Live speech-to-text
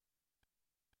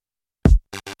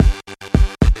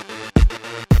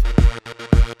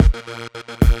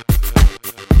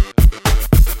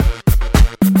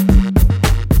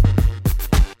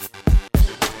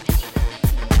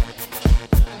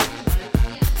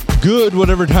Good,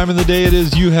 whatever time of the day it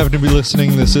is you happen to be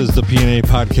listening. This is the PNA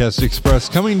Podcast Express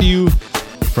coming to you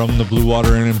from the Blue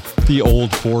Water Inn, the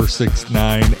old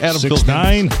 469. Adam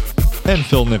 69 and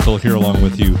Phil Nickel here along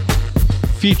with you,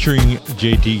 featuring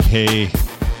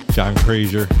JTK, John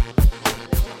Frazier.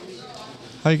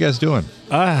 How you guys doing?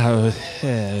 Hot.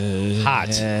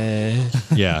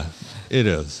 Yeah, it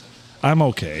is. I'm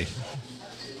okay.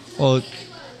 Well,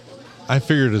 I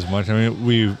figured as much. I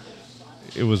mean,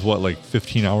 it was what, like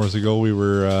 15 hours ago we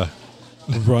were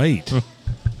Right.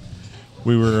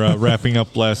 we were wrapping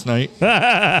up last night.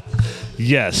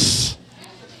 Yes.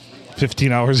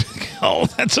 15 hours ago.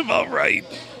 That's about right.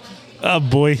 Oh,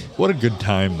 boy. What a good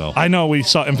time, though. I know we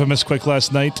saw Infamous Quick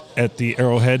last night at the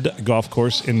Arrowhead Golf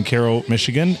Course in Caro,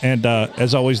 Michigan. And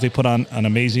as always, they put on an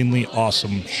amazingly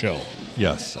awesome show.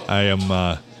 Yes, I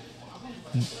am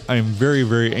very,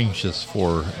 very anxious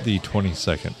for the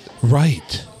 22nd.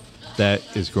 Right. That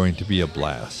is going to be a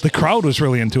blast. The crowd was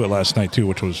really into it last night, too,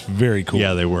 which was very cool.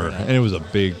 Yeah, they were. And it was a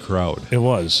big crowd. It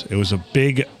was. It was a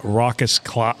big, raucous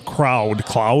crowd.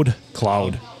 Cloud.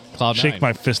 Shake 9.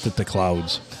 my fist at the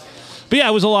clouds. But yeah,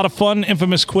 it was a lot of fun.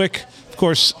 Infamous Quick, of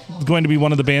course, going to be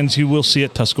one of the bands you will see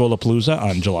at Tuscola-Palooza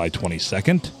on July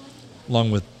 22nd.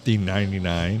 Along with the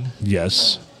 99.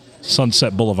 Yes.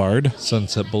 Sunset Boulevard.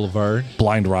 Sunset Boulevard.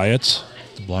 Blind Riots.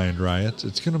 The Blind Riots.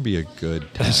 It's going to be a good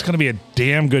time. It's going to be a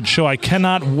damn good show. I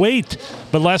cannot wait.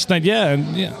 But last night, yeah.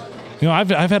 You know, I've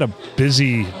had a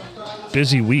busy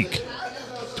week.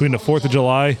 Between the 4th of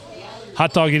July,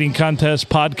 hot dog eating contest,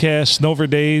 podcast, Snover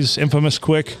Days, Infamous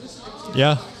Quick.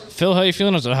 Yeah. Phil, how you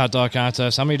feeling at the hot dog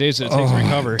contest? How many days did it take to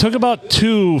recover? It took about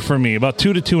 2 for me, about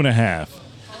 2 to 2.5.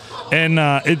 And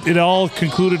it all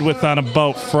concluded with on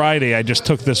about Friday, I just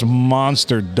took this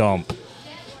monster dump.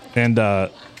 And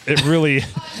it really,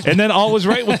 and then all was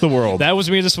right with the world. That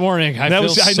was me this morning. I know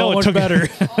it much took better.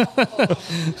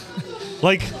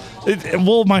 Like,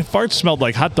 my farts smelled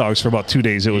like hot dogs for about 2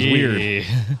 days. It was weird.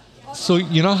 So,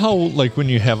 you know how, like, when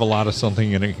you have a lot of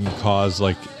something and it can cause,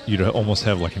 like, you to almost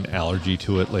have, like, an allergy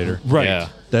to it later? Right. Yeah.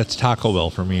 That's Taco Bell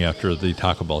for me after the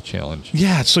Taco Bell challenge.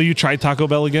 Yeah, so you tried Taco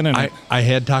Bell again? And I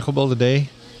had Taco Bell today,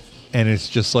 and it's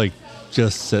just, like,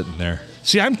 just sitting there.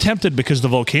 See, I'm tempted because the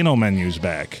volcano menu's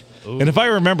back. Ooh. And if I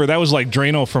remember, that was like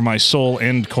Drano for my soul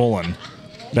and colon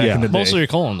back in the day. Mostly your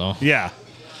colon, though. Yeah.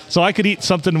 So I could eat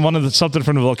something from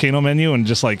the volcano menu and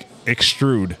just, like,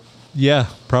 extrude. Yeah,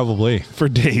 probably. For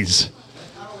days.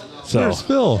 So There's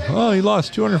Phil. Oh, he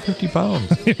lost 250 pounds.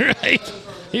 Right.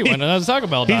 He went on a Taco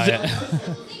Bell diet.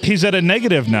 He's at a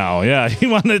negative now. Yeah, he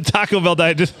wanted a Taco Bell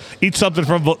diet. Just eat something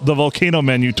from the volcano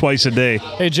menu twice a day.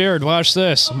 Hey, Jared, watch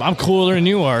this. I'm cooler than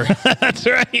you are. That's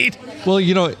right. Well,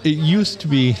 you know, it used to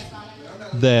be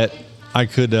that I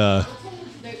could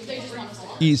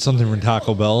eat something from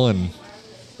Taco Bell and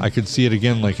I could see it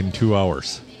again like in 2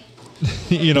 hours.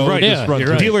 You know, right. Just run you're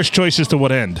through. right. Dealer's choice as to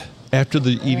what end. After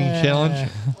the eating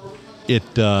challenge, it's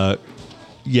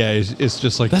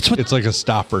just like it's like a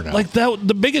stopper now. Like that,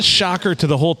 the biggest shocker to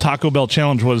the whole Taco Bell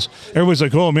challenge was everybody's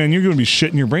like, "Oh man, you're going to be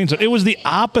shitting your brains out." It was the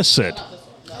opposite.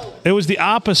 It was the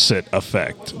opposite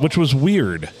effect, which was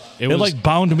weird. It like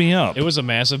bound me up. It was a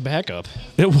massive backup.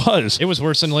 It was. It was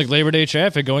worse than like Labor Day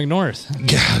traffic going north.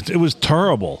 God, it was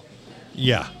terrible.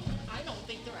 Yeah.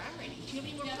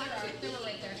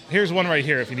 Here's one right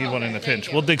here if you need one in a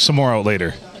pinch. We'll dig some more out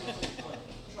later.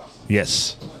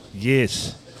 Yes.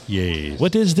 Yes.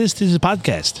 What is this? This is a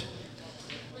podcast.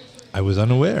 I was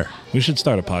unaware. We should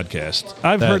start a podcast.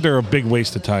 I've heard they're a big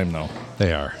waste of time, though.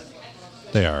 They are.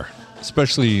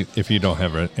 Especially if you don't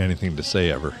have anything to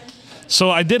say ever. So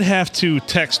I did have to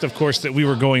text, of course, that we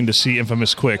were going to see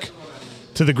Infamous Quick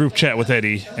to the group chat with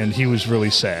Eddie, and he was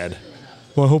really sad.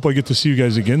 Well, I hope I get to see you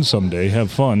guys again someday.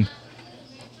 Have fun.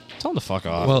 Tell him to fuck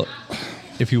off. Well,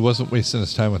 if he wasn't wasting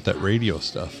his time with that radio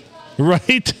stuff.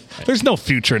 Right? There's no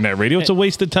future in that radio. It's a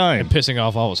waste of time. Pissing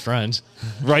off all his friends.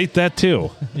 Right? That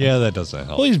too. Yeah, that doesn't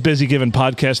help. Well, he's busy giving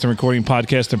podcasts and recording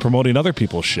podcasts and promoting other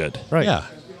people's shit. Right. Yeah.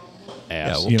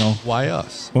 Ass. Well, you know, why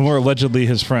us? When we're allegedly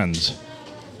his friends.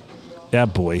 Yeah,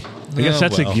 boy. I guess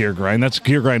that's a gear grind. That's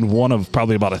gear grind one of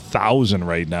probably about 1,000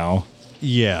 right now.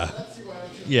 Yeah.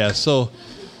 So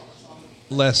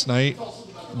last night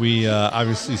we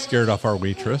obviously scared off our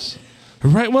waitress.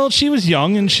 Right. Well, she was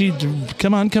young, and she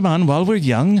come on. While we're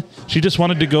young, she just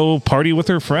wanted to go party with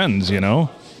her friends, you know,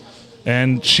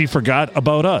 and she forgot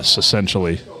about us.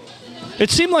 Essentially, it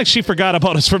seemed like she forgot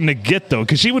about us from the get-go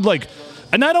because she would like,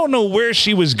 and I don't know where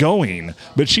she was going,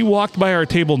 but she walked by our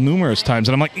table numerous times,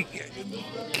 and I'm like,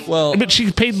 well, but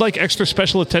she paid like extra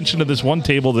special attention to this one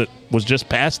table that was just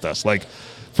past us. Like,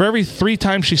 For every 3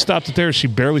 times she stopped at theirs, she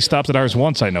barely stopped at ours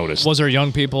once, I noticed. Was there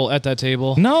young people at that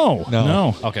table? No.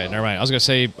 Okay, never mind. I was going to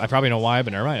say, I probably know why,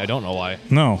 but never mind. I don't know why.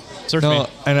 No. Search me.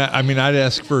 And I mean, I'd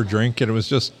ask for a drink, and it was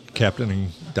just Captain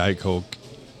and Diet Coke.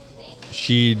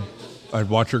 I'd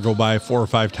watch her go by 4 or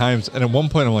 5 times, and at one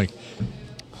point I'm like,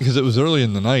 because it was early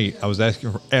in the night, I was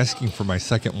asking for my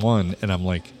second one, and I'm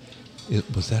like,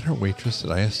 was that our waitress?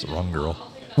 Did I ask the wrong girl?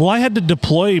 Well, I had to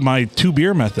deploy my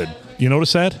 2-beer method. You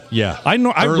notice that? Yeah. I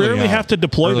rarely have to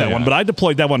deploy that one, on. but I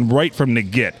deployed that one right from the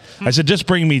get. I said, just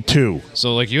bring me 2.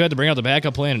 So, like, you had to bring out the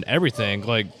backup plan and everything.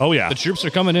 Like, oh, yeah. The troops are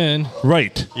coming in.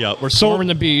 Right. Yeah. We're storming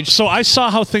the beach. So I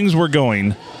saw how things were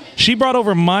going. She brought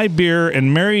over my beer,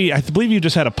 and Mary, I believe you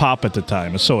just had a pop at the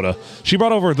time, a soda. She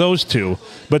brought over those 2,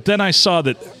 but then I saw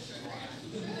that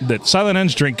Silent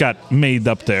N's drink got made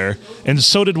up there, and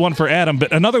so did one for Adam,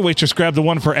 but another waitress grabbed the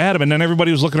one for Adam, and then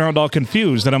everybody was looking around all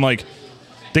confused, and I'm like,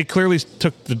 they clearly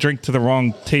took the drink to the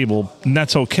wrong table, and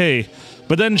that's okay.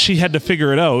 But then she had to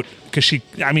figure it out, because she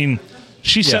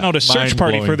sent out a search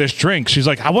party for this drink. She's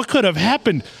like, what could have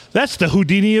happened? That's the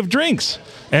Houdini of drinks.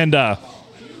 And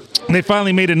they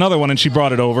finally made another one, and she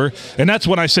brought it over. And that's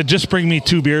when I said, just bring me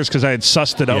 2 beers, because I had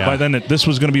sussed it out by then that this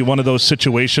was going to be one of those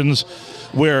situations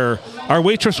where our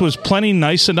waitress was plenty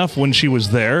nice enough when she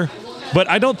was there, but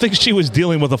I don't think she was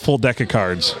dealing with a full deck of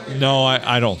cards. No,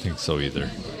 I don't think so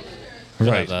either.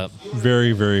 Right.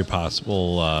 Very, very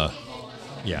possible.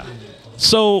 Yeah.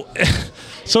 So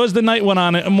as the night went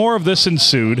on, more of this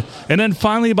ensued. And then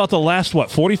finally, about the last,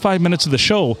 45 minutes of the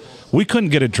show, we couldn't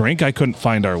get a drink. I couldn't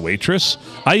find our waitress.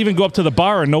 I even go up to the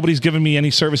bar, and nobody's giving me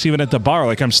any service even at the bar.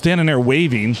 Like, I'm standing there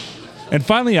waving. And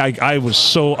finally, I was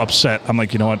so upset. I'm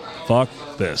like, you know what? Fuck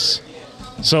this.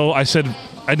 So I said,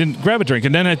 I didn't grab a drink.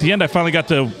 And then at the end,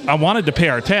 I wanted to pay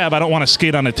our tab. I don't want to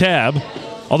skate on a tab.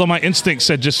 Although my instinct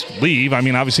said just leave. I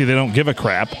mean, obviously they don't give a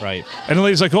crap. Right. And the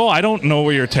lady's like, oh, I don't know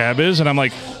where your tab is. And I'm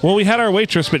like, well, we had our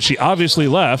waitress, but she obviously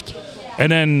left.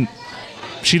 And then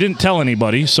she didn't tell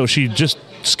anybody, so she just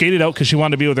skated out because she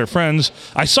wanted to be with her friends.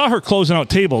 I saw her closing out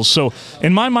tables. So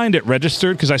in my mind, it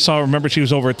registered because remember she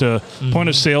was over at the point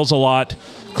of sales a lot,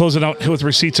 closing out with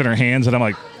receipts in her hands. And I'm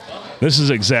like, this is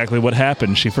exactly what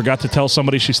happened. She forgot to tell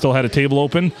somebody she still had a table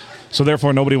open. So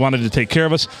therefore, nobody wanted to take care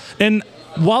of us. And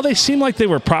while they seemed like they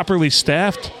were properly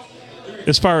staffed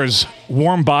as far as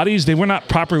warm bodies, they were not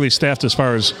properly staffed as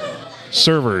far as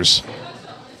servers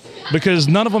because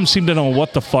none of them seemed to know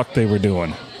what the fuck they were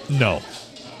doing. No.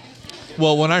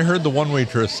 Well, when I heard the one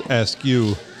waitress ask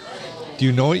you, do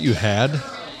you know what you had?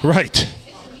 Right.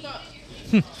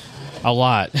 A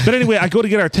lot. But anyway, I go to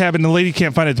get our tab, and the lady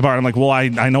can't find it at the bar. I'm like, well, I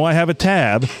know I have a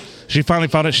tab. She finally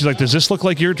found it. She's like, does this look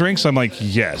like your drinks? I'm like,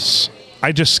 yes.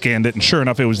 I just scanned it, and sure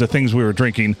enough, it was the things we were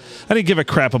drinking. I didn't give a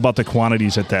crap about the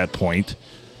quantities at that point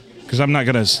because I'm not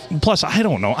going to... Plus, I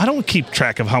don't know. I don't keep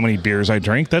track of how many beers I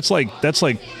drink. That's like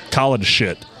college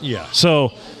shit. Yeah.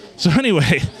 So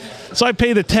anyway... So I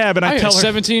pay the tab, and I tell her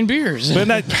 17 beers.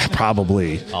 But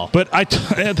probably. Oh. But I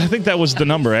think that was the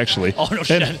number, actually. Oh, no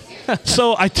shit.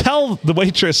 So I tell the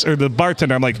waitress or the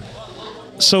bartender, I'm like,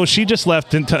 so she just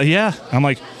left, didn't tell? Yeah. I'm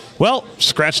like, well,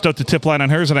 scratched out the tip line on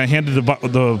hers, and I handed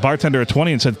the bartender a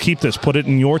 20 and said, keep this, put it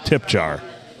in your tip jar.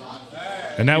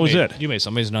 And that was it. You made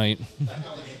somebody's night.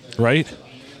 Right?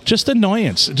 Just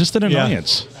annoyance. Just an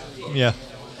annoyance. Yeah.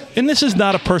 And this is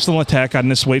not a personal attack on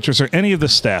this waitress or any of the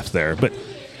staff there, but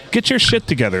get your shit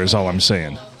together is all I'm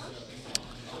saying.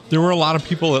 There were a lot of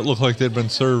people that looked like they'd been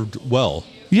served well.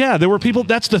 Yeah, there were people.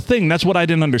 That's the thing. That's what I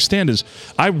didn't understand is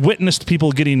I witnessed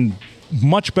people getting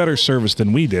much better service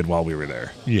than we did while we were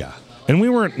there. Yeah. And we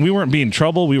weren't being in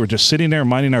trouble. We were just sitting there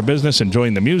minding our business,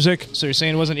 enjoying the music. So you're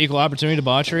saying it wasn't equal opportunity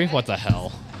debauchery? What the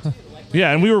hell?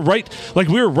 Yeah, and we were right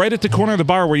at the corner of the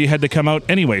bar where you had to come out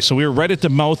anyway. So we were right at the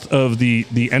mouth of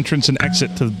the entrance and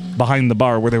exit to behind the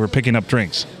bar where they were picking up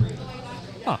drinks.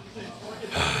 Huh.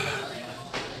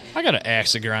 I got an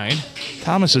axe to grind.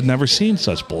 Thomas has never seen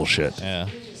such bullshit. Yeah.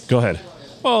 Go ahead.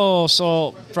 Oh,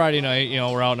 so Friday night,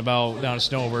 we're out and about down in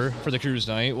Snover for the cruise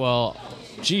night. Well,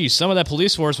 geez, some of that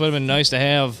police force would have been nice to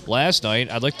have last night.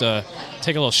 I'd like to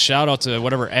take a little shout out to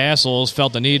whatever assholes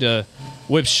felt the need to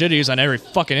whip shitties on every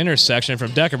fucking intersection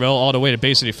from Deckerville all the way to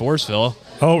Bay City Forestville.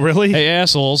 Oh, really? Hey,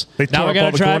 assholes. Now I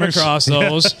got to drive across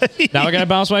those. Now I got to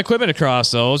bounce my equipment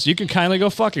across those. You can kindly go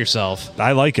fuck yourself.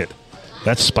 I like it.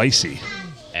 That's spicy.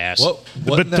 Ass.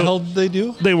 What in the hell did they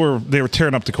do? They were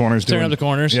tearing up the corners. Tearing up the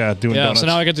corners? Yeah, doing donuts. So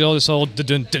now I get to do this whole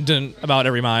dun about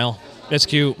every mile. It's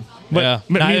cute. But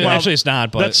Meanwhile, actually, it's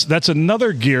not. But that's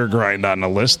another gear grind on the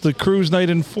list. The cruise night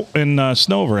in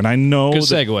Snover, and I know good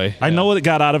segue. I know it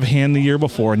got out of hand the year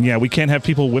before, and yeah, we can't have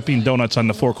people whipping donuts on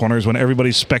the four corners when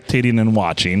everybody's spectating and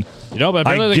watching. But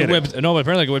apparently I they get can it. whip. No, but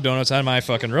apparently they can whip donuts on my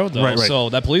fucking road though. Right. So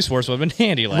that police force would have been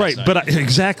handy last night. But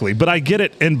exactly. But I get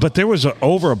it. But there was an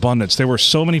overabundance. There were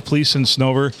so many police in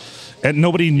Snover, and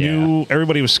nobody knew.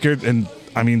 Everybody was scared. And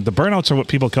I mean, the burnouts are what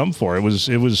people come for. It was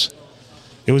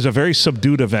a very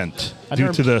subdued event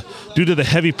due to the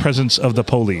heavy presence of the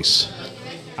police.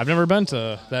 I've never been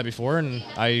to that before, and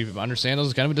I understand it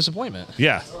was kind of a disappointment.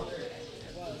 Yeah.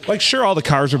 Like, sure, all the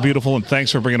cars are beautiful, and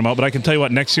thanks for bringing them out. But I can tell you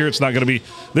what, next year it's not going to be.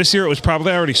 This year it was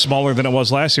probably already smaller than it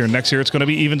was last year, and next year it's going to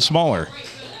be even smaller.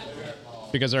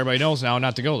 Because everybody knows now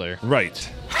not to go there. Right.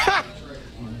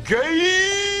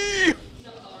 Gay!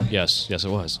 Yes, it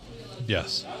was.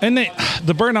 Yes. And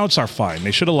the burnouts are fine.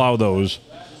 They should allow those.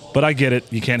 But I get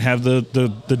it. You can't have the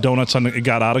donuts on. It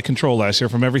got out of control last year.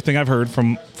 From everything I've heard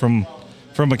from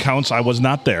accounts, I was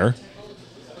not there.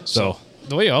 So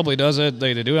the way Ubly does it,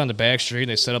 they do it on the back street.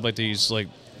 They set up like these like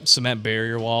cement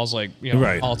barrier walls, like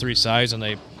all three sides, and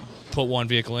they put one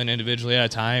vehicle in individually at a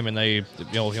time. And they,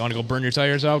 if you want to go burn your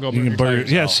tires out, go burn your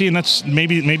tires out. See, and that's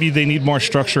maybe they need more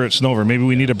structure at Snover. Maybe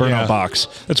we need a burnout box.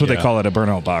 That's what they call it, a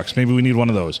burnout box. Maybe we need one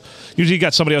of those. Usually, you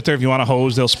got somebody out there. If you want a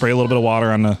hose, they'll spray a little bit of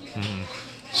water on the.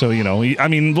 So I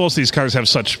mean, most of these cars have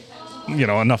such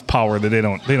enough power that they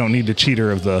don't need the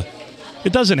cheater of the.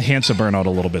 It does enhance a burnout a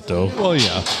little bit, though. Well,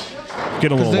 yeah.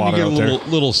 Get a little water you out get there.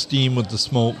 little steam with the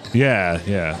smoke. Yeah.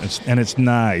 It's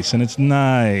nice. Yeah, it's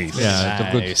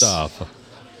a good Nice. stuff.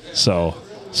 So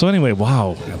anyway,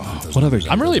 wow. What other?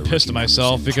 I'm really pissed at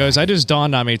myself because I just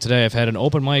dawned on me today. I've had an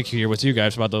open mic here with you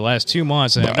guys for about the last 2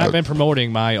 months, and I've not been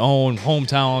promoting my own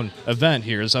hometown event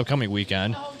here this upcoming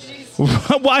weekend.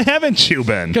 Why haven't you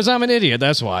been? Because I'm an idiot,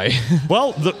 that's why.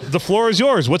 Well, the floor is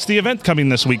yours. What's the event coming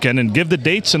this weekend? And give the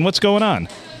dates and what's going on.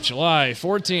 July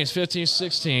 14th, 15th,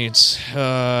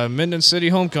 16th, Minden City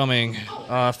Homecoming.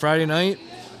 Friday night,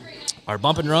 our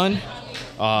bump and run.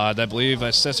 I believe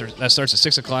that starts at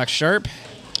 6 o'clock sharp.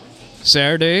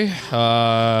 Saturday,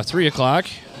 3 o'clock,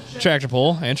 tractor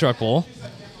pull and truck pull.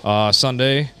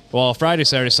 Sunday, Friday,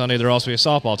 Saturday, Sunday, there'll also be a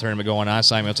softball tournament going on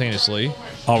simultaneously.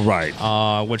 All right.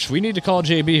 Which we need to call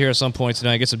JB here at some point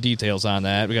tonight, get some details on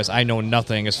that, because I know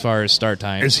nothing as far as start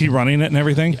time. Is he running it and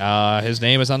everything? His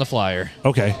name is on the flyer.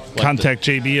 Okay. Contact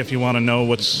JB if you want to know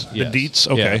what's the deets.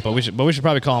 Okay. Yeah, but we should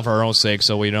probably call him for our own sake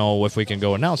so we know if we can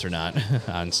go announce or not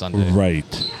on Sunday.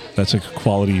 Right. That's a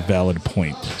quality, valid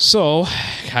point. So,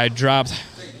 I dropped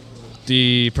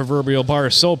the proverbial bar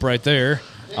of soap right there.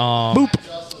 Boop.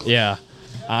 Yeah.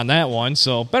 On that one,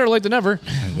 so better late than never.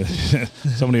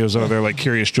 Somebody was over there like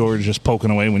Curious George just poking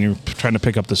away when you're trying to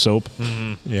pick up the soap.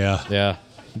 Mm-hmm. Yeah. Yeah.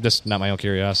 Just not my own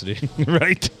curiosity.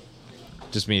 Right.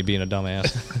 Just me being a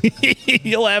dumbass.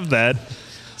 You'll have that.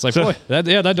 It's like, boy, that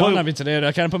dawned on me today.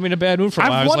 That kind of put me in a bad mood for a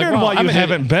while. I've wondered why you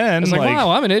haven't been. It's like,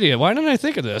 wow, I'm an idiot. Why didn't I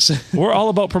think of this? We're all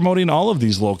about promoting all of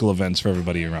these local events for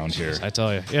everybody around here. I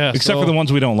tell you. Yeah. Except for the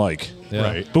ones we don't like. Yeah.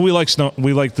 Right. But we like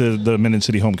the Minden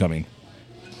City Homecoming.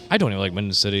 I don't even like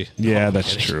Minden City. Yeah, No,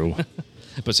 that's I'm kidding. true.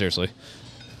 But seriously.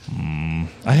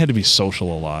 I had to be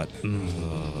social a lot.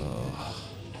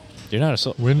 You're not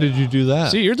a When did you do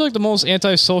that? See, you're like the most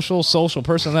antisocial social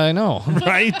person that I know.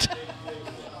 Right?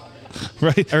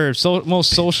 Right. Or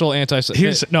most social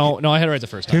Here's- No, I had it right the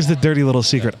first time. Here's the dirty little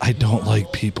secret. I don't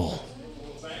like people.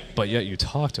 But yet you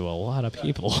talk to a lot of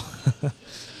people.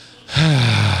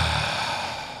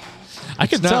 I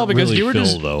could not tell because really you were Phil,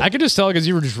 just. though. I could just tell because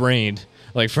you were drained.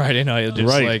 Like Friday night, just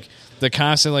Right. like the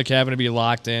constant like having to be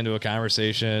locked into a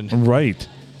conversation. Right.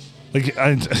 Like,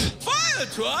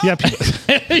 yeah, people,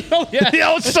 Oh,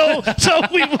 yeah. so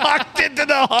we walked into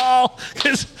the hall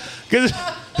because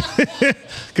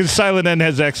Silent N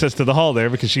has access to the hall there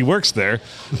because she works there,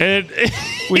 and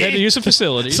We had to use the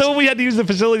facilities. So we had to use the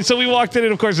facility. So we walked in,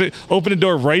 and of course, it opened the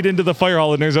door right into the fire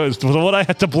hall, and there's what I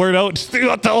had to blurt out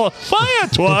throughout the whole fire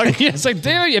truck. yeah, it's like,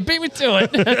 damn it, you beat me to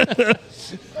it.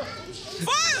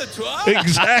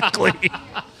 Exactly.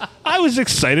 I was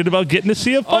excited about getting to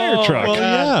see a fire truck. Well,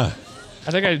 yeah.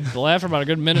 I think I laughed for about a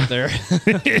good minute there.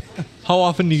 How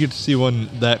often do you get to see one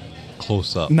that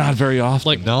close up? Not very often.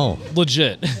 Like, No.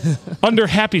 legit. Under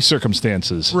happy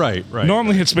circumstances. Right.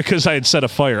 Normally it's because I had set a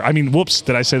fire. I mean, whoops,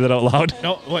 did I say that out loud?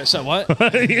 No, wait, so what?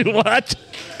 What?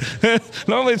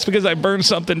 Normally it's because I burned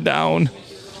something down.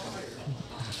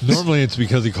 Normally it's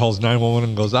because he calls 911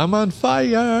 and goes, "I'm on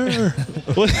fire."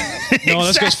 No,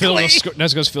 that's because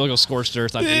Phil goes scorched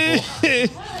earth on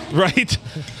people. Right.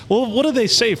 Well, what do they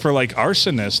say for like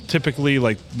arsonists? Typically,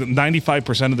 like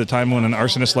 95% of the time when an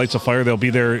arsonist lights a fire, they'll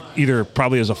be there either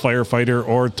probably as a firefighter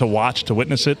or to watch, to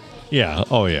witness it. Yeah.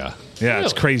 Oh, yeah. Yeah,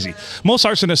 it's Really? crazy. Most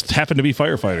arsonists happen to be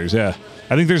firefighters, yeah.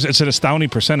 I think it's an astounding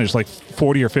percentage, like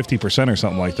 40 or 50% or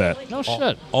something like that. No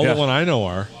shit. All Yeah. the one I know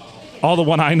are. All the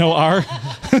one I know are.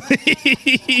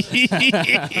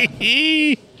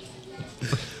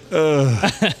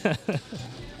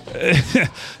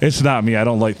 It's not me. I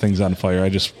don't light things on fire. I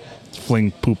just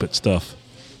fling poop at stuff.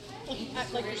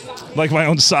 Like my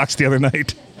own socks the other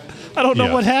night. I don't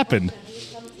know what happened.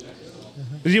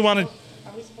 Did you want to Are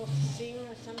we supposed to sing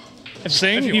or something?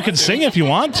 sing? You can sing if you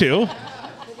want to. It's a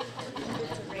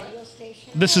radio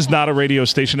station. This is not a radio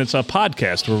station. It's a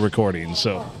podcast we're recording.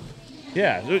 So,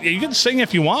 yeah, you can sing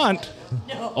if you want.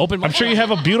 Open. I'm sure you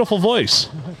have a beautiful voice.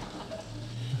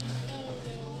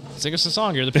 Sing us a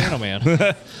song. You're the piano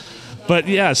man. But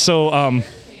yeah, so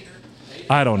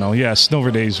I don't know. Yeah,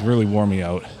 snowver days really wore me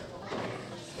out.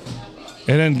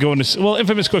 And then going to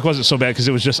Infamous Quick wasn't so bad because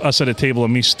it was just us at a table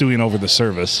and me stewing over the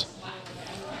service.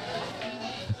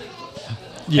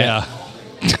 Yeah.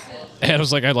 And I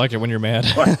was like, I like it when you're mad.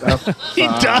 He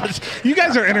does. You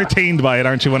guys are entertained by it,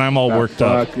 aren't you? When I'm all worked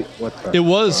up. It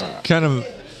was kind of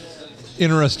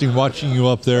interesting watching you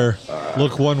up there.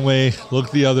 Look one way, look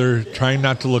the other, trying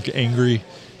not to look angry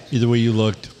either way you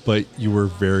looked, but you were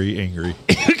very angry.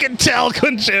 You can tell,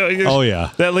 couldn't you? Oh,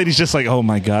 yeah. That lady's just like, oh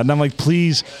my God. And I'm like,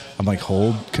 please. I'm like,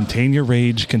 contain your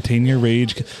rage. And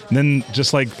then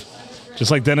just like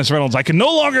Dennis Reynolds, I can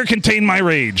no longer contain my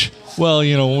rage. Well,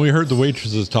 when we heard the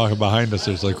waitresses talking behind us,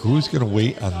 there's like, who's going to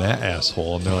wait on that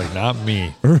asshole? And they're like, not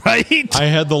me. Right? I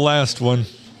had the last one.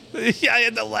 Yeah, I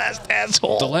had the last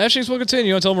asshole. The lashings will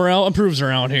continue until morale improves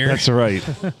around here. That's right.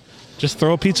 Just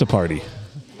throw a pizza party.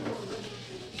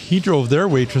 He drove their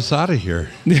waitress out of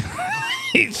here.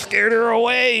 He scared her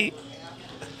away.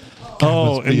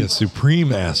 Must be a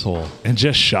supreme asshole. And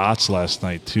just shots last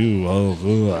night, too.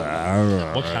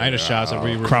 What kind of shots are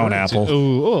we referring Crown to? apple.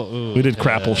 Ooh. We did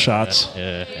crapple shots.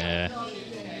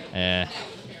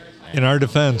 In our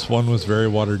defense, one was very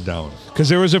watered down. Because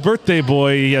there was a birthday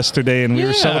boy yesterday, and we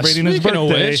were celebrating his speaking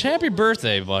birthday. Of which, happy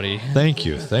birthday, buddy. Thank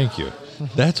you.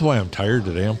 That's why I'm tired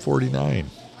today. I'm 49.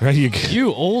 Right,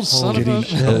 You old son of a...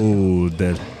 old.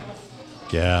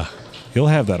 Yeah. You'll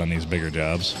have that on these bigger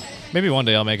jobs. Maybe one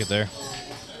day I'll make it there.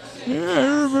 Yeah,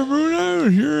 I remember when I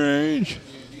was your age.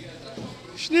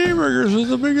 Schneeberger's was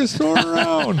the biggest store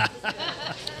around.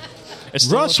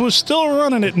 Russ was still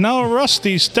running it. Now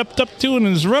Rusty stepped up to it and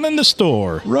is running the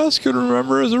store. Russ could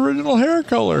remember his original hair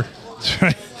color.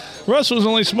 Russ was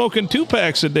only smoking 2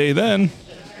 packs a day then.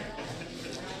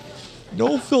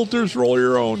 No filters, roll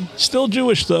your own. Still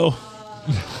Jewish, though.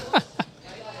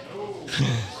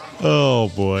 Oh,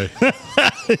 boy.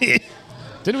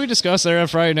 Didn't we discuss there on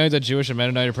Friday night that Jewish and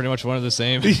Mennonite are pretty much one of the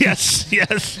same? Yes.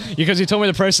 Because he told me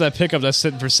the price of that pickup that's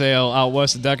sitting for sale out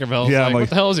west of Deckerville. Yeah, Like, what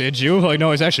the hell is he, a Jew? Like,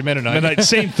 no, he's actually Mennonite. Mennonite,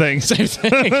 same thing. Same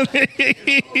thing.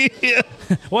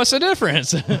 What's the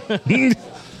difference? 2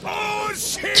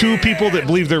 people that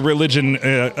believe their religion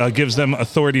gives them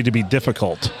authority to be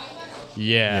difficult.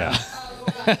 Yeah.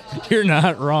 You're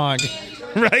not wrong.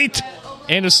 Right?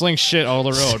 And to sling shit all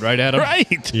the road, right, Adam?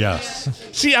 Right. Yes.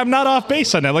 See, I'm not off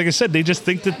base on that. Like I said, they just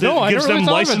think that No, I gives never them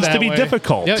really thought of it license that to be way.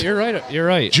 difficult. Yeah, you're right. You're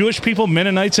right. Jewish people,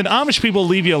 Mennonites, and Amish people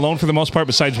leave you alone for the most part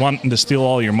besides wanting to steal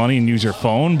all your money and use your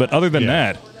phone. But other than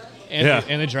that, And, yeah.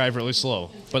 and they drive really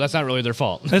slow. But that's not really their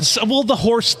fault. the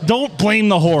horse, don't blame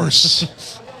the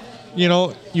horse.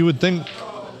 You would think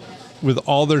with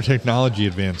all their technology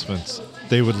advancements,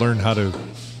 they would learn how to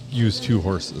use 2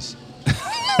 horses.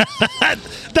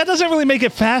 That doesn't really make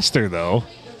it faster, though.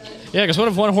 Yeah, because what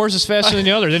if one horse is faster than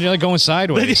the other? Then you're like going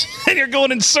sideways. And you're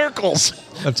going in circles.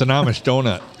 That's an Amish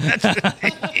donut.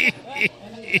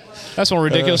 That's more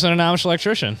ridiculous than an Amish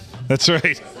electrician. That's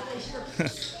right.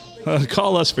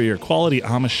 Call us for your quality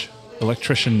Amish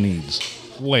electrician needs.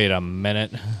 Wait a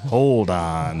minute. Hold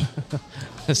on.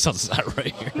 Something's not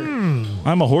right here.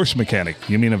 I'm a horse mechanic.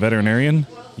 You mean a veterinarian?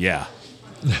 Yeah.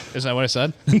 Isn't that what I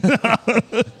said?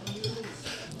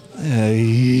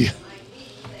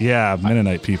 Yeah,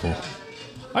 Mennonite people.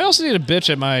 I also need a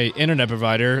bitch at my internet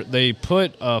provider. They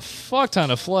put a fuck ton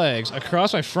of flags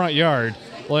across my front yard,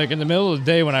 like in the middle of the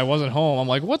day when I wasn't home. I'm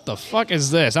like, what the fuck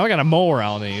is this? Now I got to mow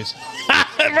around these.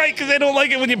 Right, because they don't like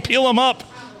it when you peel them up.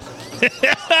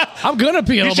 I'm going to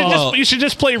peel them up. You should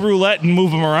just play roulette and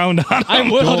move them around on them. I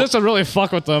will just to really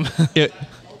fuck with them.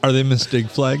 Are they misdig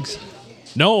flags?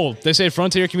 No, they say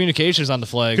Frontier Communications on the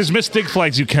flags. Because misdig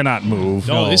flags you cannot move.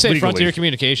 No, they say legally. Frontier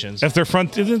Communications. If they're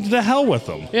the hell with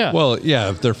them. Yeah. Well, yeah,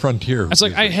 if they're Frontier. It's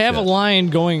like I have a line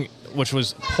going, which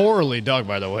was poorly dug,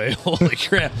 by the way. Holy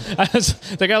crap.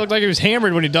 The guy looked like he was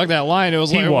hammered when he dug that line. It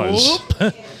was like,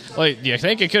 whoop. Like, do you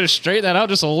think you could have straightened that out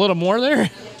just a little more there?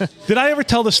 Did I ever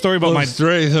tell the story about my...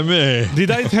 straight to me.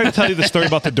 Did I ever tell you the story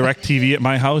about the DirecTV at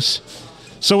my house?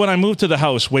 So when I moved to the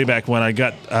house way back when I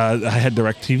had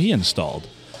DirecTV installed.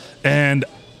 and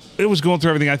it was going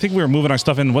through everything. I think we were moving our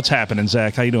stuff in. What's happening,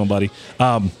 Zach? How you doing, buddy?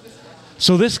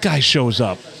 So this guy shows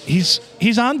up. He's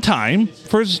on time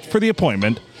for the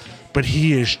appointment, but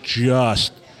he is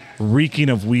just reeking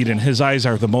of weed, and his eyes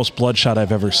are the most bloodshot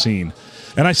I've ever seen.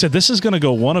 And I said, this is going to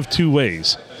go one of two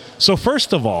ways. So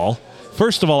first of all,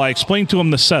 I explained to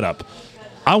him the setup.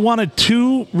 I wanted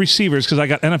 2 receivers because I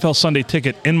got NFL Sunday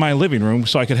Ticket in my living room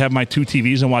so I could have my 2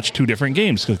 TVs and watch 2 different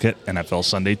games because I get NFL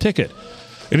Sunday Ticket.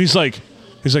 And he's like,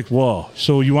 whoa,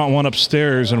 so you want one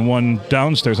upstairs and one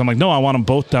downstairs? I'm like, no, I want them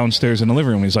both downstairs in the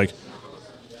living room. He's like,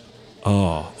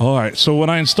 oh, all right. So when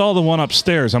I install the one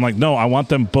upstairs, I'm like, no, I want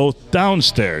them both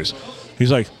downstairs.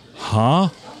 He's like, huh?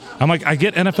 I'm like, I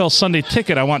get NFL Sunday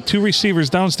Ticket. I want 2 receivers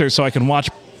downstairs so I can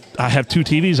watch. I have 2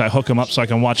 TVs. I hook them up so I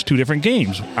can watch 2 different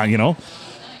games,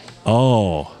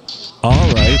 Oh,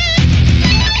 all right.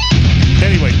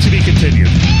 Anyway, to be continued.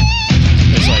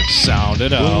 It's like, sound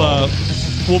it out.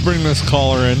 We'll bring this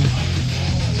caller in.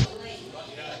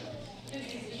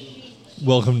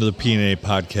 Welcome to the P&A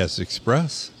Podcast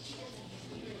Express.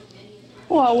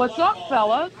 Well, what's up,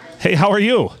 fellas? Hey, how are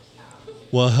you?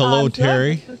 Well, hello, Good.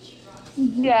 Terry.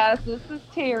 Yes, this is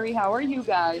Terry. How are you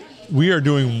guys? We are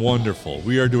doing wonderful.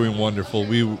 We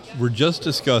were just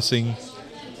discussing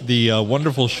the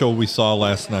wonderful show we saw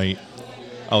last night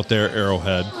out there at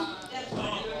Arrowhead.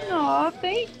 Oh,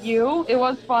 thank you. It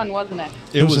was fun, wasn't it?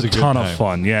 It was a good ton time. of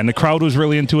fun. Yeah, and the crowd was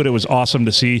really into it. It was awesome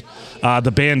to see.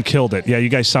 The band killed it. Yeah, you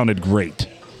guys sounded great.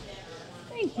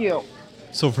 Thank you.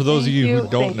 So for those of Thank you who you.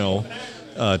 don't know,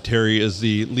 Terry is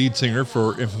the lead singer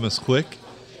for Infamous Quick,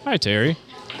 Hi, Terry.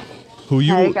 who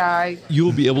Hey, guys. you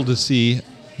will be able to see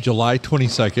July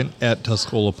 22nd at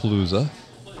Tuscola-Palooza,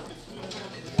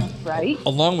 Right?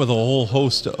 along with a whole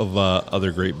host of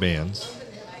other great bands.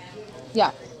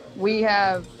 Yeah, we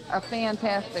have a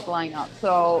fantastic lineup.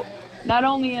 So not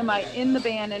only am I in the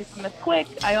band Infamous Quick,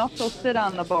 I also sit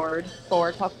on the board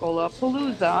for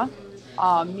Tuscola-Palooza.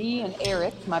 Me and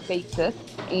Eric, my bassist,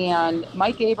 and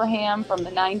Mike Abraham from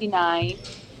the 99,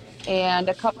 and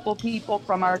a couple people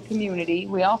from our community.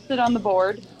 We all sit on the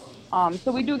board.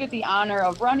 So we do get the honor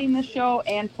of running the show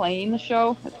and playing the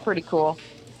show. It's pretty cool.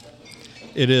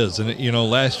 It is, and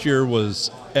last year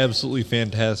was absolutely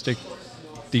fantastic.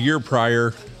 The year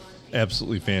prior,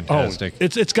 absolutely fantastic.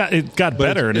 It got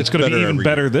better, and it's going to be even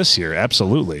better this year.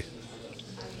 Absolutely.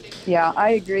 Yeah, I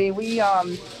agree. We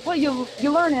well, you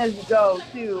learn as you go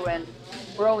too, and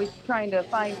we're always trying to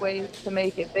find ways to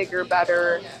make it bigger,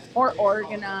 better, more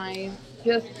organized.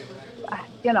 Just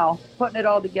putting it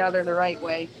all together the right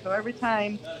way. So every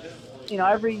time,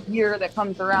 every year that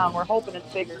comes around, we're hoping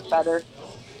it's bigger, better.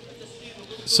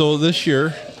 So this year,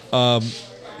 why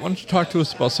don't you talk to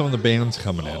us about some of the bands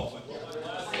coming in?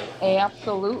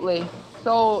 Absolutely.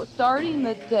 So starting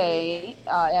the day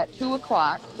at 2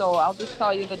 o'clock, so I'll just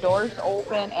tell you the doors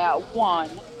open at 1.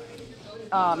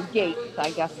 Gates, I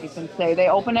guess you can say. They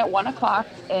open at 1 o'clock,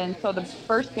 and so the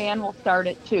first band will start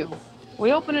at 2.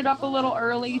 We open it up a little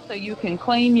early so you can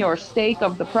claim your stake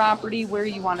of the property, where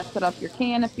you want to set up your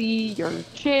canopy, your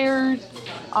chairs.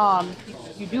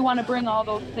 You do want to bring all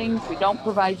those things. We don't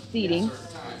provide seating.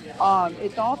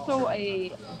 It's also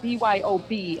a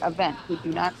BYOB event. We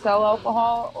do not sell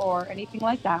alcohol or anything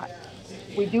like that.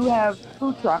 We do have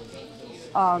food trucks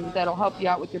that'll help you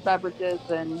out with your beverages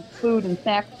and food and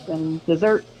snacks and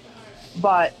desserts.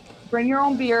 But bring your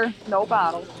own beer, no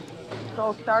bottles.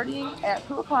 So starting at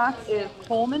 2 o'clock is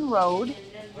Coleman Road.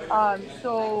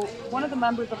 So one of the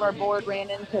members of our board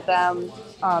ran into them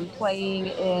playing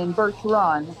in Birch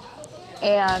Run.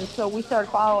 And so we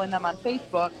started following them on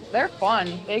Facebook. They're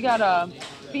fun. They got a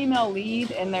female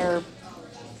lead, and they're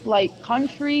like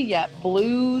country yet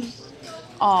blues.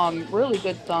 Really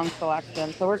good song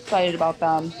selection. So we're excited about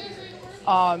them.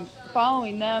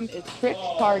 Following them is Trick's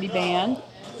Party Band.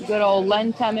 Good old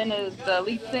Len Temin is the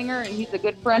lead singer, and he's a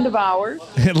good friend of ours.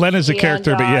 Len is a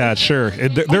character, but yeah, sure.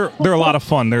 They're a lot of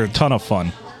fun. They're a ton of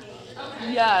fun.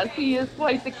 Yes, he is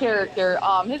quite the character.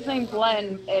 His name's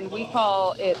Len, and we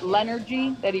call it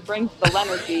Lenergy, that he brings the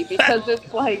Lenergy, because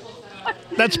it's like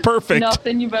that's perfect.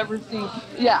 Nothing you've ever seen.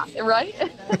 Yeah, right?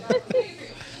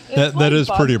 That is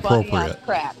pretty Bugs Bunny appropriate. on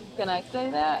crack. Can I say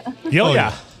that? Oh,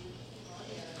 yeah.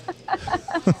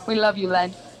 We love you,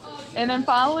 Len. And then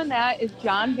following that is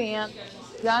John Vance.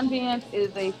 John Vance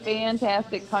is a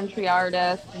fantastic country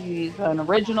artist. He's an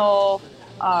original.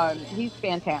 He's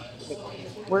fantastic.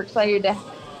 We're excited to.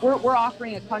 We're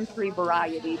offering a country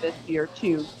variety this year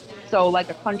too. So like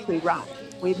a country rock.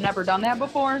 We've never done that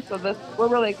before, so we're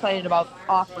really excited about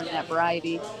offering that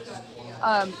variety.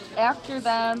 After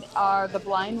them are the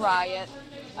Blind Riot.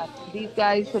 These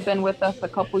guys have been with us a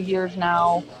couple years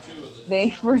now. They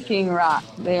freaking rock.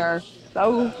 They are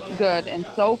so good and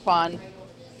so fun.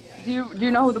 Do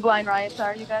you know who the Blind Riots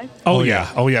are, you guys? Oh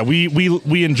yeah.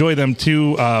 We enjoy them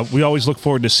too. We always look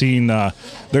forward to seeing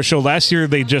their show. Last year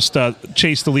they just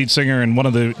chased the lead singer, and one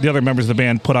of the other members of the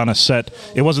band put on a set.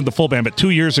 It wasn't the full band, but 2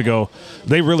 years ago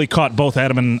they really caught both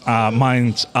Adam and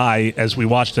mine's eye as we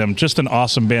watched them. Just an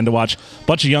awesome band to watch.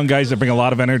 Bunch of young guys that bring a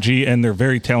lot of energy, and they're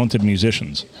very talented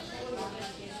musicians.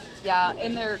 Yeah,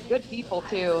 and they're good people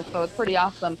too, so it's pretty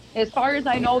awesome. As far as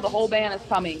I know, the whole band is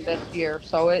coming this year,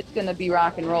 so it's going to be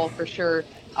rock and roll for sure.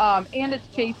 And it's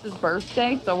Chase's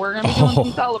birthday, so we're going to be doing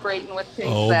some celebrating with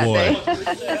Chase that day.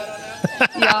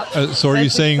 Yeah. So are you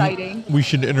saying exciting. We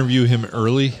should interview him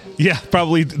early? Yeah,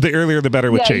 probably the earlier the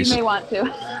better with Chase. You may want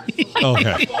to.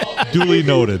 Okay. Duly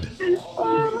noted.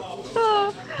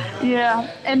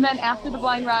 Yeah, and then after the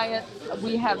Blind Riots,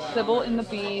 we have Sybil and the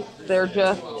Beast. They're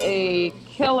just a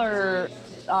killer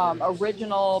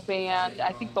original band.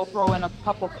 I think they'll throw in a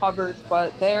couple covers,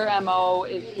 but their MO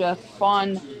is just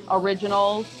fun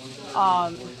originals.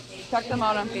 Check them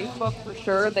out on Facebook for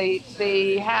sure.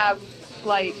 They have,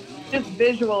 like, just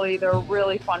visually, they're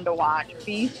really fun to watch.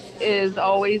 Beast is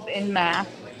always in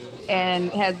mask and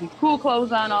has these cool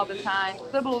clothes on all the time.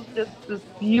 Sybil's just this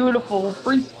beautiful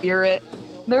free spirit.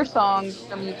 Their songs,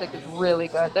 their music is really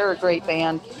good. They're a great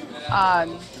band.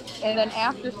 And then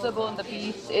after Sybil and the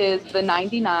Beast is the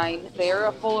 99. They're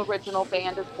a full original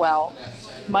band as well.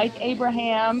 Mike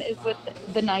Abraham is with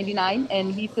the 99,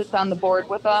 and he sits on the board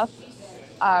with us.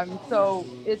 So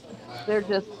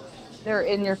they're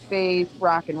in your face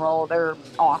rock and roll. They're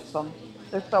awesome.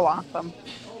 They're so awesome.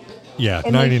 Yeah,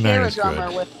 and 99 they share is a drummer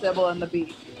good. with Sybil and the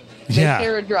Beast. They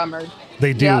share a drummer.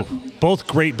 They do. Yep. Both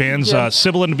great bands. Yeah.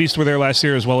 Sybil and the Beast were there last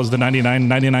year, as well as the 99.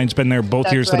 99's been there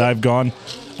both years that I've gone.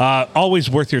 Always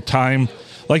worth your time.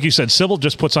 Like you said, Sybil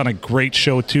just puts on a great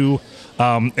show too.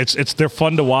 They're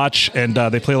fun to watch, and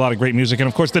they play a lot of great music. And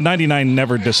of course, the 99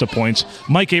 never disappoints.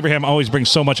 Mike Abraham always brings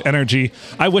so much energy.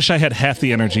 I wish I had half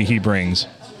the energy he brings.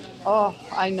 Oh,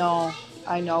 I know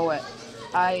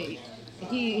it.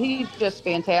 He's just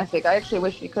fantastic. I actually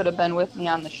wish he could have been with me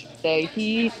on the day.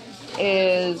 He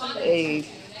is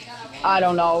I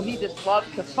don't know, he just loves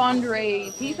to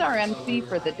fundraise. He's our MC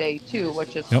for the day too,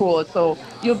 which is cool. So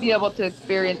you'll be able to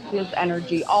experience his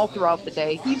energy all throughout the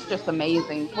day. He's just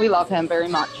amazing. We love him very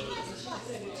much.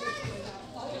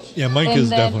 Yeah, Mike is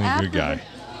definitely a good guy.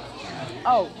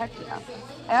 Oh, heck yeah.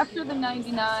 After the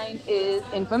 99 is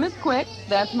Infamous Quick.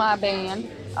 That's my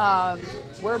band.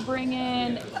 We're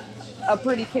bringing a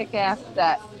pretty kick-ass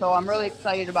set, so I'm really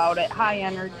excited about it. High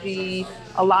energy,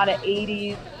 a lot of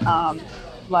 80s,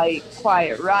 like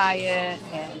Quiet Riot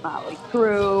and Motley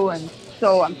Crue, and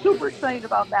so I'm super excited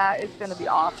about that. It's going to be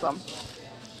awesome.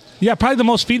 Yeah, probably the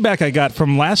most feedback I got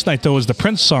from last night, though, was the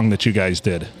Prince song that you guys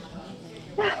did.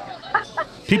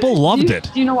 People loved it.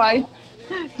 Do you know why?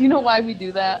 Do you know why we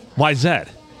do that? Why's that?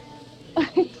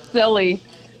 It's silly.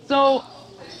 So,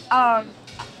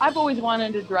 I've always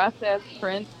wanted to dress as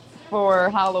Prince for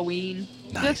Halloween.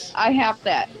 Nice. I have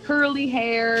that curly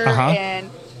hair, and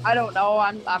I don't know.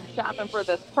 I'm shopping for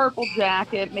this purple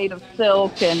jacket made of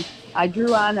silk, and I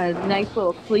drew on a nice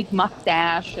little sleek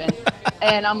mustache,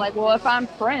 and I'm like, well, if I'm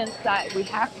Prince, we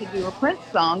have to do a Prince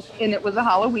song, and it was a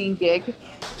Halloween gig,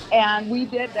 and we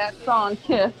did that song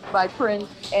 "Kiss" by Prince,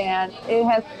 and it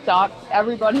has stuck.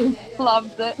 Everybody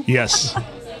loves it. Yes,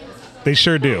 they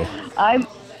sure do.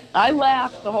 I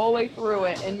laughed the whole way through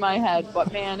it in my head,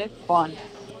 but man, it's fun.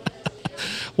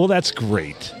 Well, that's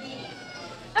great.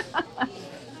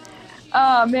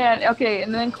 Oh, man. Okay,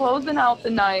 and then closing out the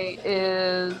night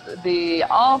is the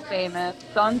all-famous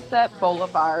Sunset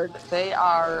Boulevard. They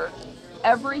are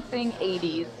everything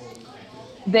 80s.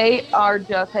 They are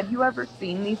just... Have you ever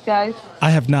seen these guys? I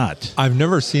have not. I've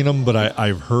never seen them, but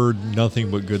I've heard nothing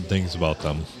but good things about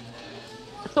them.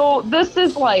 So this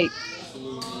is like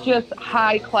just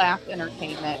high-class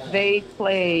entertainment. They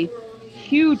play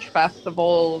huge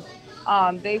festivals.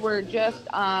 They were just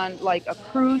on like a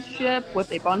cruise ship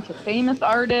with a bunch of famous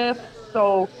artists.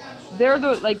 So they're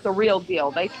the real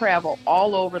deal. They travel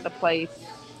all over the place.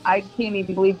 I can't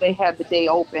even believe they had the day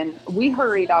open. We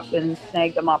hurried up and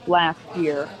snagged them up last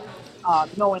year,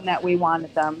 knowing that we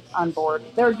wanted them on board.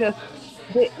 They're just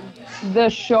the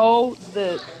show,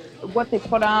 what they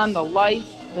put on, the lights,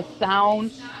 the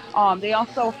sound. They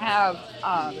also have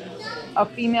a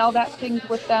female that sings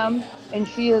with them, and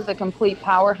she is a complete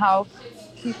powerhouse.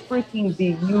 She's freaking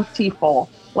beautiful.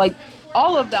 Like,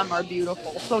 all of them are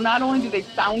beautiful. So not only do they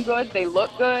sound good, they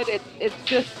look good. It's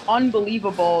just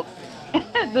unbelievable,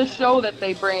 the show that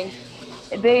they bring.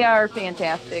 They are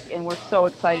fantastic, and we're so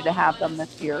excited to have them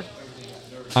this year.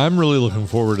 I'm really looking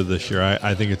forward to this year.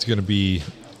 I think it's going to be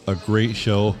a great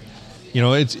show. You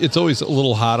know, it's always a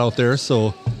little hot out there,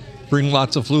 so bring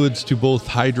lots of fluids to both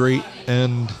hydrate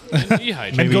and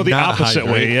Dehydrate. And go the not opposite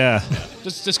hydrate. way, yeah.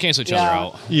 Just cancel each other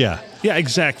out. Yeah. Yeah,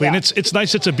 exactly. And it's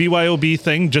nice. It's a BYOB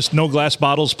thing. Just no glass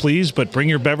bottles, please. But bring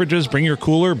your beverages, bring your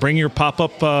cooler, bring your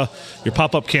pop-up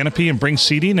canopy, and bring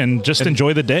seating, and just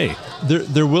enjoy the day.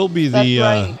 There will be That's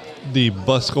right. the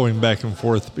bus going back and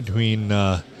forth between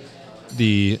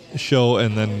the show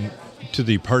and then to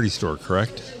the party store,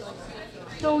 correct?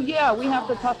 So yeah, we have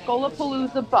the Tuscola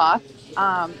Palooza bus.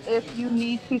 If you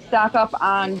need to stock up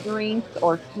on drinks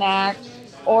or snacks,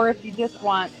 or if you just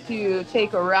want to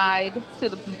take a ride to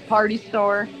the party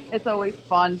store, it's always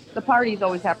fun. The parties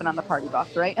always happen on the party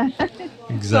bus, right?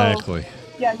 Exactly. So,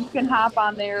 yeah, you can hop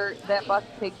on there. That bus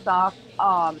takes off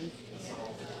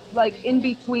like in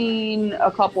between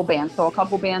a couple bands. So a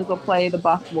couple bands will play, the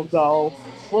bus will go.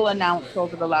 We'll announce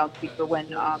over the loudspeaker when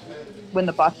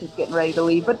the bus is getting ready to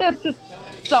leave. But that's just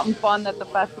something fun that the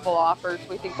festival offers.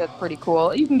 We think that's pretty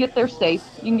cool. You can get there safe.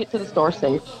 You can get to the store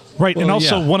safe. Right, and Well,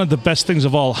 also yeah. one of the best things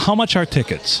of all, how much are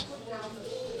tickets?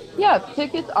 Yeah,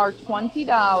 tickets are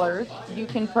 $20. You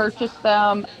can purchase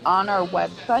them on our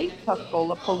website,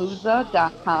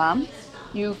 TuscolaPalooza.com.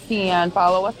 You can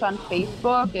follow us on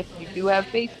Facebook. If you do have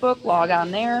Facebook, log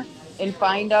on there and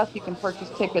find us. You can purchase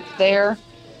tickets there.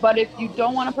 But if you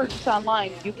don't want to purchase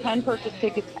online, you can purchase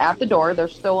tickets at the door. They're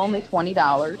still only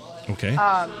 $20. Okay.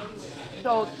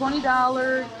 So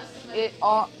 $20.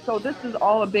 So this is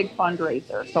all a big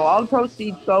fundraiser. So all the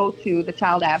proceeds go to the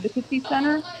Child Advocacy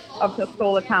Center of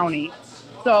Tuscola County.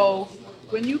 So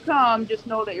when you come, just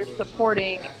know that you're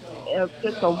supporting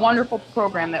just a wonderful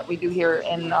program that we do here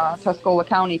in Tuscola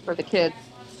County for the kids.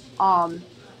 And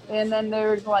then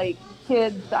there's like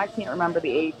kids, I can't remember the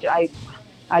age.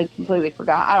 I completely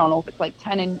forgot. I don't know if it's like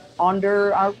 10 and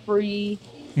under are free.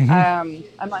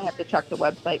 I might have to check the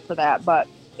website for that, but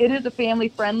it is a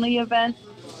family-friendly event.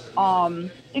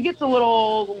 It gets a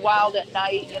little wild at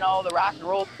night, you know, the rock and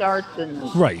roll starts and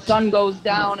the sun goes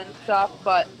down and stuff,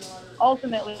 but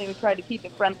ultimately we try to keep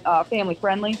it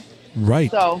family-friendly. Right.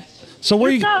 So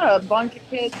where there's you not a bunch of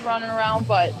kids running around,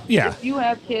 but if you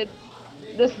have kids,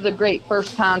 this is a great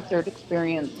first concert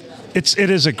experience.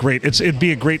 It'd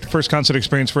be a great first concert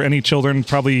experience for any children,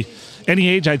 probably any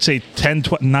age. I'd say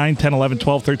 9, 10, 11,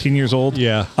 12, 13 years old.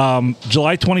 Yeah.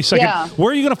 July 22nd. Yeah.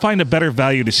 Where are you going to find a better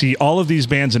value to see all of these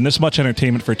bands and this much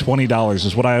entertainment for $20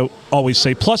 is what I always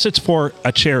say. Plus, it's for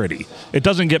a charity. It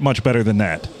doesn't get much better than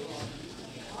that.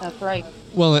 That's right.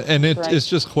 Well, and Right. it's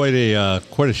just quite a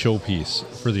showpiece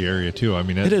for the area too. I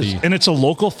mean, It is, and it's a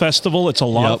local festival. It's a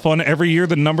lot of fun. Every year,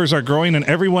 the numbers are growing, and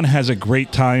everyone has a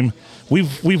great time.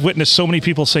 We've witnessed so many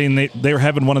people saying they're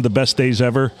having one of the best days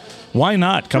ever. Why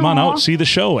not? Come on out, see the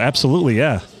show. Absolutely,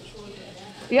 yeah.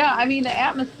 Yeah, I mean, the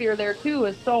atmosphere there, too,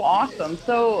 is so awesome.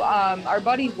 So our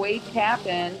buddy Wade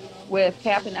Tappan with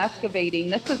Tappan Excavating,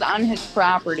 this is on his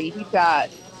property. He's got,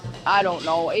 I don't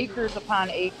know, acres upon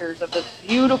acres of this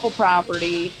beautiful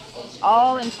property,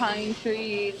 all in pine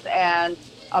trees and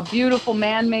a beautiful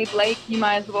man-made lake. You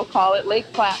might as well call it Lake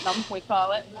Platinum, we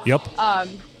call it. Yep.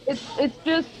 It's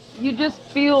just, you just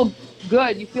feel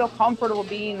good. You feel comfortable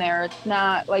being there. It's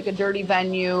not like a dirty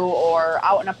venue or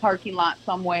out in a parking lot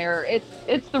somewhere.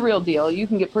 It's the real deal. You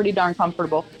can get pretty darn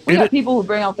comfortable. We got people who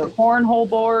bring out their cornhole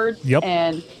boards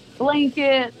and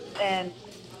blankets, and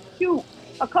shoot,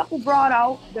 a couple brought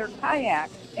out their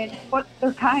kayaks and put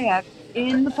their kayaks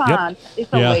in the pond.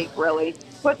 It's a lake, really.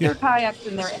 Put their kayaks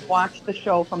in there and watch the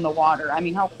show from the water. I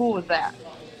mean, how cool is that?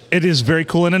 It is very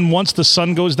cool. And then once the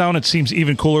sun goes down, it seems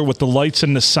even cooler with the lights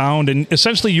and the sound. And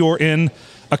essentially you're in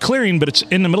a clearing, but it's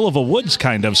in the middle of a woods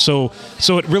kind of. So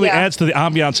it really adds to the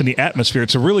ambiance and the atmosphere.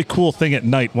 It's a really cool thing at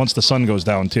night once the sun goes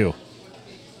down too.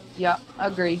 Yeah,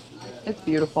 agree. It's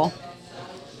beautiful.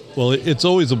 Well, it's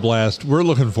always a blast. We're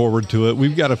looking forward to it.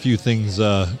 We've got a few things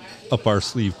up our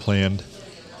sleeve planned.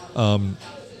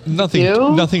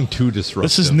 Nothing too disruptive.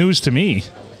 This is news to me.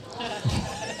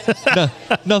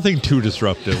 Nothing too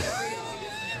disruptive.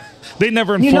 They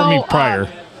never informed me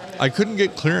prior. I couldn't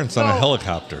get clearance on a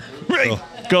helicopter. Right. So.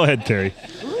 Go ahead, Terry.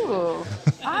 Ooh.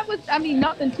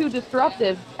 Nothing too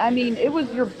disruptive. I mean, it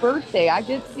was your birthday. I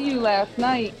did see you last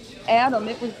night. Adam,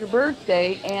 it was your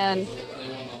birthday. And,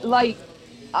 like,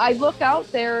 I look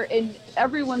out there and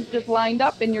everyone's just lined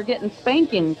up and you're getting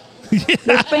spanking. Yeah.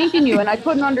 They're spanking you, and I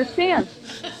couldn't understand.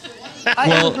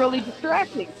 It was really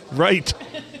distracting. Right.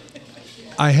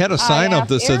 I had a sign up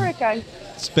that said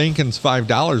spanking's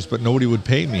 $5, but nobody would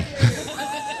pay me.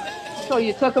 So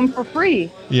you took them for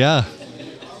free. Yeah.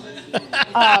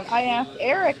 I asked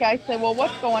Eric, I said, well,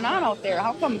 what's going on out there?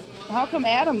 How come how come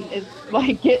Adam is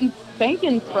like getting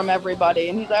spankings from everybody?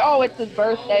 And he's like, oh, it's his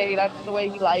birthday. That's the way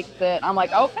he likes it. I'm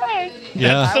like, okay.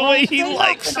 Yeah. That's the I way won't he say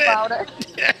likes nothing about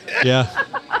it. Yeah.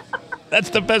 That's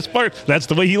the best part. That's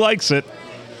the way he likes it.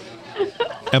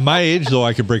 At my age, though,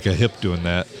 I could break a hip doing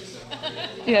that.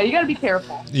 Yeah, you got to be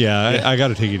careful. Yeah, I got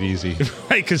to take it easy.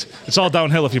 Right, because it's all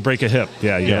downhill if you break a hip.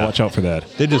 Yeah, you got to watch out for that.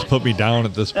 They just put me down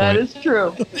at this point. That is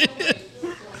true.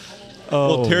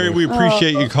 Well, Terry, we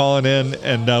appreciate you calling in,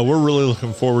 and we're really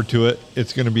looking forward to it.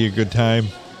 It's going to be a good time.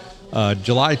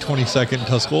 July 22nd,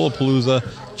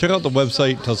 Tuscolapalooza. Check out the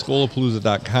website,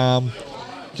 tuscolapalooza.com.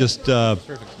 Just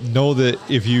know that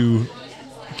if you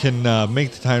can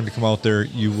make the time to come out there,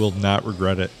 you will not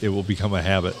regret it. It will become a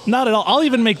habit. Not at all. I'll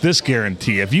even make this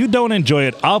guarantee. If you don't enjoy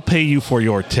it, I'll pay you for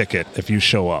your ticket if you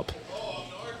show up.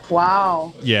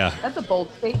 Wow. Yeah. That's a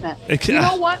bold statement. It- You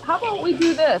know what? How about we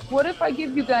do this? What if I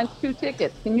give you guys 2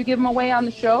 tickets? Can you give them away on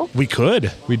the show? We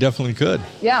could. We definitely could.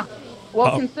 Yeah.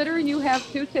 Well, Oh. considering you have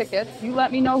 2 tickets, you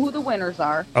let me know who the winners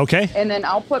are. Okay. And then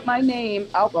I'll put my name,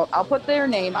 I'll put their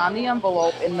name on the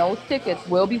envelope, and those tickets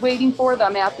will be waiting for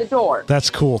them at the door. That's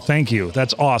cool. Thank you.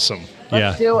 That's awesome.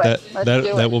 Let's do it. Let's do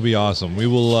it. That will be awesome. We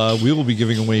will be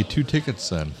giving away 2 tickets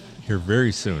then here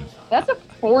very soon. That's a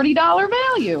 $40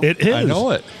 value. It is. I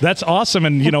know it. That's awesome.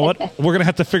 And you know what? We're going to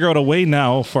have to figure out a way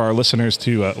now for our listeners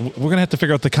to, we're going to have to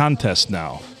figure out the contest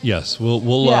now. Yes, we'll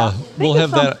Yeah. we'll Think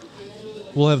have of that.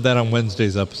 We'll have that on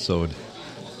Wednesday's episode,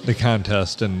 the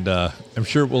contest, and I'm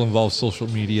sure it will involve social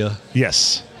media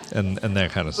Yes. and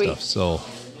that kind of Sweet. stuff. So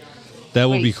that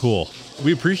will be Sweet. cool.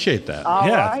 We appreciate that. All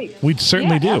Yeah, right. we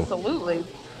certainly Yeah, do. Absolutely.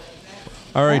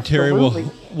 All right, Terry, absolutely.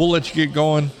 we'll let you get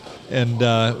going, and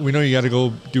we know you got to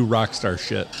go do rock star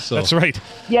shit. So That's right.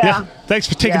 Yeah. Thanks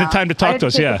for taking Yeah. the time to I talk had to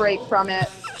us. take Yeah. a break from it.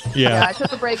 Yeah. I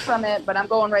took a break from it, but I'm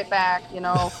going right back. You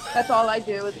know, that's all I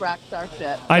do is rock star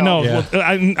shit. I So- know.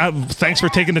 Yeah. Well, thanks for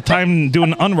taking the time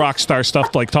doing unrock star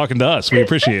stuff like talking to us. We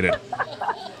appreciate it.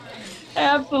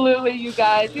 Absolutely, you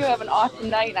guys. You have an awesome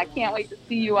night, and I can't wait to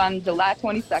see you on July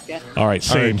 22nd. All right,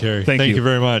 All same. right, Terry. Thank you.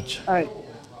 very much. All right.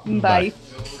 Bye. Bye.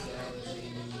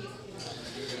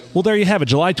 Well, there you have it.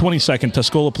 July 22nd,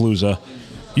 Tuscolapalooza.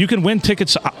 You can win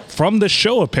tickets from this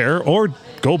show, a pair, or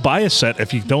go buy a set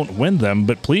if you don't win them.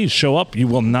 But please show up. You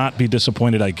will not be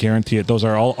disappointed. I guarantee it. Those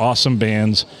are all awesome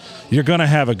bands. You're going to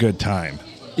have a good time.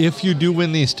 If you do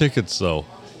win these tickets, though,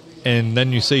 and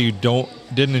then you say you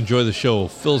didn't enjoy the show,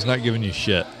 Phil's not giving you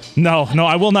shit. No,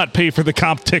 I will not pay for the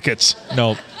comp tickets.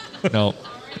 No.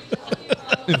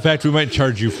 In fact, we might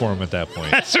charge you for them at that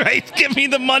point. That's right. Give me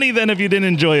the money then if you didn't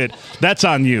enjoy it. That's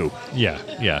on you. Yeah.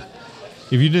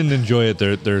 If you didn't enjoy it,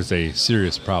 there's a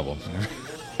serious problem.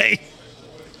 Hey,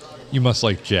 You must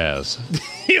like jazz.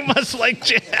 you must like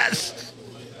jazz.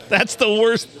 That's the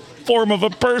worst form of a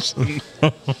person.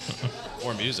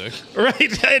 Or music.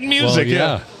 Right? And music,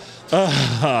 Well,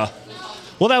 yeah.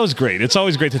 Well, that was great. It's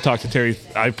always great to talk to Terry.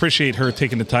 I appreciate her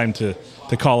taking the time to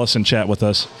call us and chat with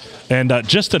us. And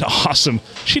just an awesome,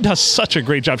 she does such a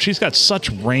great job. She's got such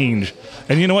range.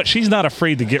 And you know what? She's not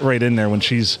afraid to get right in there when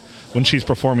she's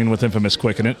performing with Infamous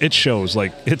Quick. And it shows.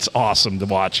 Like, it's awesome to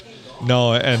watch.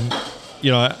 No, and,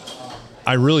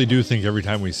 I really do think every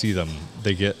time we see them,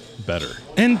 they get better.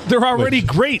 And they're already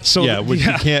great. So Yeah, which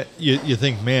you can't, you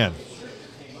think, man,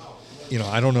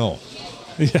 I don't know.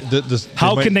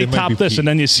 How can they might top be this? peak. And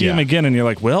then you see them Yeah. again and you're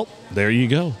like, well, there you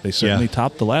go. They certainly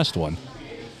topped the last one.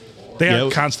 They are Yeah.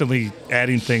 constantly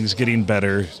adding things, getting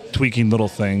better, tweaking little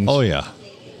things. Oh, yeah.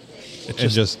 It's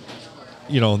And just,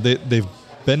 they've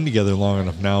been together long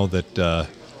enough now that,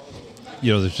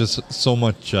 there's just so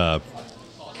much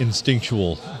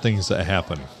instinctual things that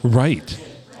happen. right.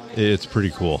 It's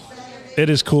pretty cool. It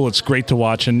is cool. It's great to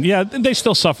watch. And yeah, they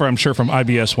still suffer, I'm sure, from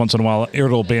IBS once in a while,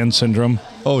 irritable band syndrome.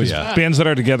 Oh, yeah. Bands that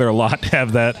are together a lot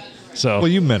have that. So, Well,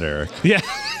 you met Eric. yeah.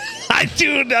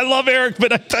 I love Eric,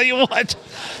 but I tell you what,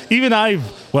 even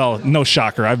no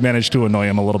shocker, I've managed to annoy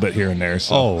him a little bit here and there.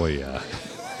 So. Oh, yeah.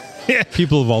 Yeah.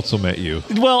 People have also met you.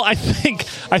 Well, I think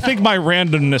my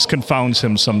randomness confounds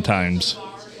him sometimes.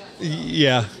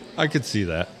 Yeah, I could see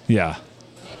that. Yeah.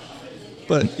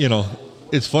 But,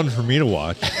 it's fun for me to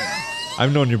watch.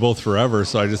 I've known you both forever,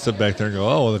 so I just sit back there and go,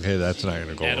 oh, okay, that's not going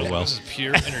to go Adam, well. this is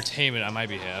pure entertainment on my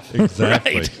behalf.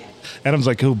 Exactly. Right. Adam's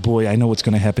like, oh boy, I know what's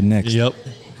going to happen next. Yep.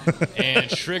 And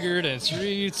triggered in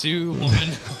 3, 2, 1.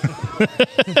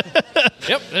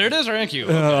 Yep, there it is. Thank you.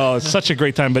 Oh, it's such a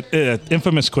great time. But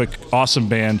Infamous Quick, awesome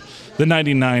band. The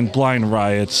 99, Blind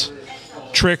Riots,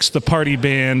 Tricks, the Party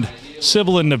Band,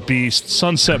 Sybil and the Beast,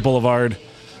 Sunset Boulevard.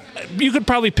 You could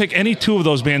probably pick any 2 of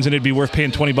those bands and it'd be worth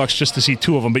paying $20 just to see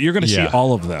 2 of them, but you're going to see Yeah.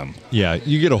 all of them. Yeah,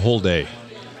 you get a whole day.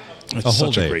 It's a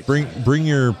whole such a day. great. Bring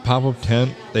your pop-up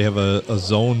tent. They have a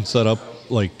zone set up,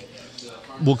 like,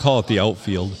 we'll call it the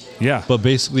outfield. Yeah. But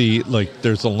basically, like,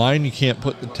 there's a line you can't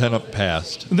put the tent up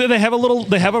past. They have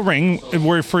a ring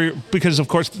where because of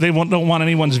course don't want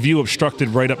anyone's view obstructed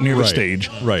right up near the stage.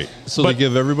 Right. So But- they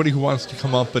give everybody who wants to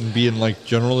come up and be in, like,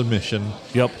 general admission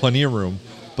Yep. plenty of room.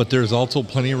 But there's also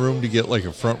plenty of room to get, like,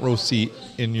 a front row seat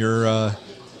in your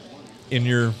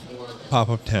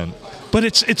pop-up tent. But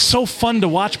it's so fun to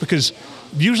watch because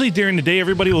usually during the day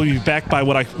everybody will be back by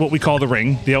what we call the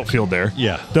ring, the outfield there.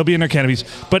 Yeah. They'll be in their canopies.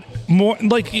 But more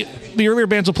like the earlier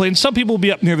bands will play, and some people will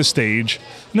be up near the stage,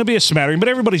 and there'll be a smattering, but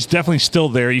everybody's definitely still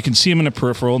there. You can see them in the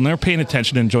peripheral, and they're paying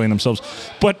attention and enjoying themselves.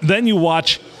 But then you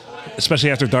watch,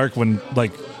 especially after dark when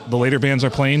like the later bands are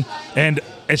playing, and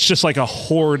it's just like a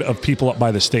horde of people up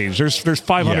by the stage. There's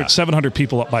 500, 700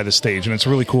 people up by the stage, and it's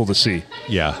really cool to see.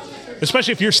 Yeah.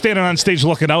 Especially if you're standing on stage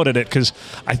looking out at it, because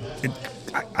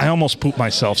I almost poop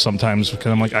myself sometimes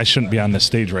because I'm like, I shouldn't be on this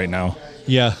stage right now.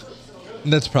 Yeah.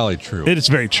 That's probably true. It is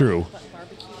very true.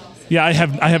 Yeah, I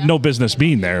have no business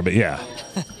being there, but yeah.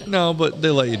 No, but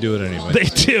they let you do it anyway. They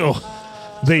do.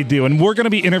 They do. And we're going to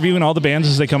be interviewing all the bands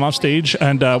as they come off stage.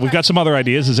 And we've got some other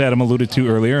ideas, as Adam alluded to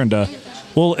earlier, and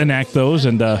we'll enact those.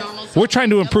 And we're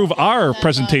trying to improve our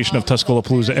presentation of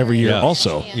Tuscaloosa every year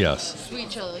also. Yes.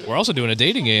 We're also doing a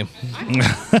dating game.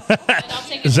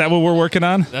 Is that what we're working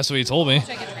on? That's what he told me.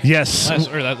 Yes.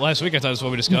 Last week I thought that's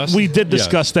what we discussed. We did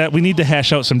discuss that. We need to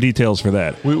hash out some details for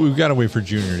that. We've got to wait for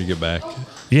Junior to get back.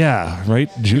 Yeah, right?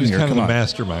 He was Junior, kind of come the on.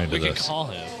 mastermind we of can this. call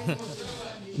him.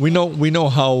 We know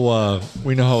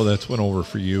how that's went over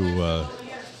for you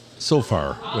so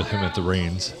far with him at the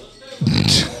reins.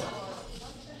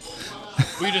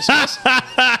 We discussed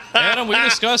Adam, we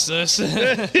discussed this.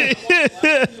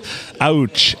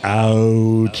 Ouch.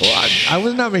 Well, I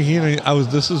was not making any.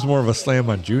 This is more of a slam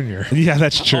on Junior. Yeah,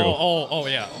 that's true. Oh,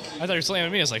 yeah. I thought you were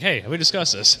slamming me. I was like, hey, we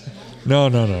discussed this. No.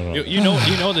 You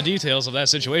know the details of that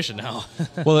situation now.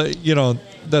 Well,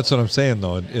 that's what I'm saying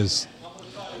though. Is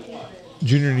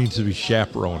Junior needs to be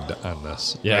chaperoned on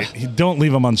this. Yeah. Right? Don't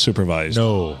leave them unsupervised.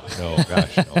 No,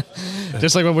 gosh, no.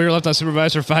 Just like when we were left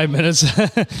unsupervised for 5 minutes.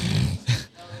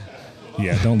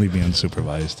 Yeah, don't leave me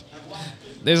unsupervised.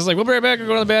 They're just like, we'll be right back. We're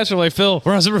going to the bathroom. Like, Phil,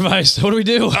 we're unsupervised. What do we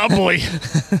do? Oh, boy.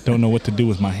 Don't know what to do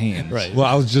with my hands. Right. Well,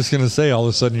 I was just gonna say, all of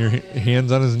a sudden your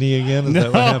hand's on his knee again. Is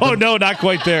that what happened? No, not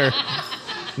quite there.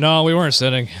 No, we weren't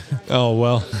sitting. Oh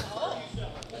well.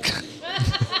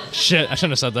 Shit, I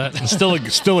shouldn't have said that. Still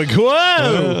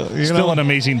an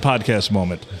amazing podcast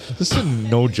moment. This is a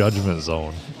no judgment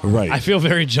zone. Right. I feel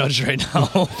very judged right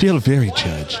now. feel very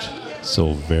judged.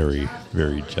 So very,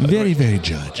 very judged. Very, very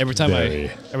judged. Every time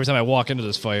I walk into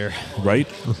this fire. Right?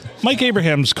 Mike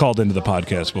Abraham's called into the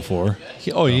podcast before.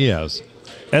 He has.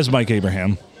 As Mike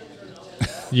Abraham.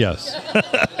 Yes.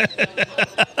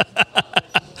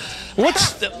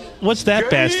 What's that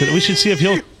bastard? We should see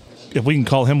if we can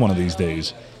call him one of these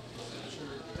days.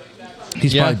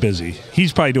 He's probably busy.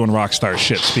 He's probably doing rock star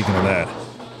shit, speaking of that.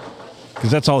 Because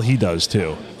that's all he does,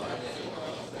 too.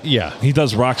 Yeah. He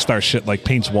does rock star shit like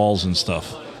paints walls and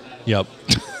stuff. Yep.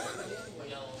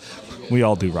 We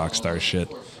all do rock star shit.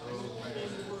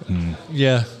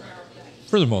 Yeah.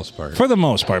 For the most part. For the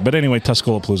most part. But anyway,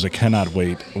 Tuscaloosa cannot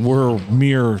wait. We're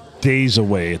mere days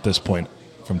away at this point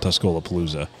from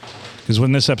Tuscaloosa. Because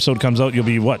when this episode comes out, you'll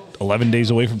be, 11 days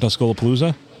away from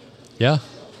Tuscaloosa? Yeah.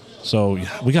 So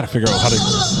we got to figure out how to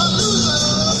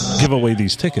give away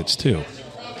these tickets, too.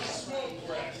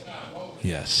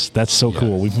 Yes, that's so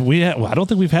cool. I don't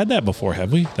think we've had that before,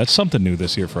 have we? That's something new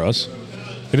this year for us.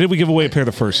 Or did we give away a pair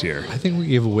the first year? I think we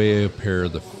gave away a pair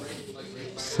the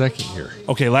second year.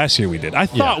 Okay, last year we did. I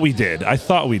thought we did.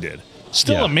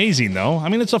 Still amazing, though. I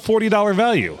mean, it's a $40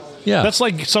 value. Yeah. That's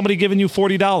like somebody giving you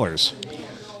 $40.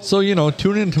 So,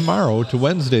 tune in tomorrow to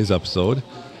Wednesday's episode.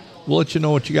 We'll let you know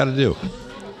what you got to do.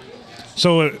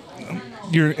 So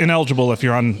you're ineligible if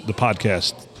you're on the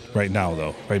podcast right now,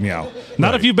 though. Right, meow.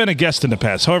 Not if you've been a guest in the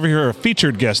past. However, you're a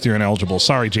featured guest, you're ineligible.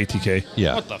 Sorry, JTK.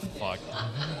 Yeah. What the fuck?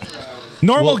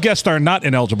 Normal guests are not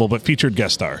ineligible, but featured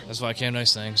guests are. That's why I can't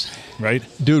nice things. Right?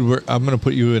 Dude, I'm going to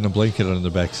put you in a blanket under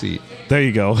the back seat. There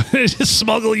you go. Just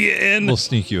smuggle you in. We'll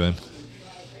sneak you in.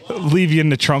 Leave you in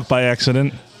the trunk by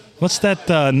accident. What's that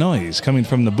noise coming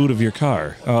from the boot of your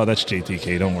car? Oh, that's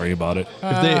JTK. Don't worry about it.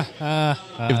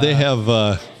 If they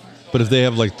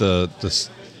have like the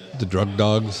drug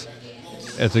dogs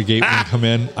at the gate when you come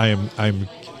in, I'm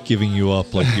giving you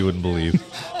up like you wouldn't believe.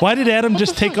 Why did Adam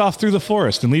just take off through the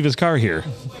forest and leave his car here?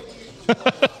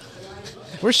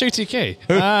 Where's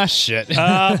JTK?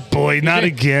 Shit. Boy, not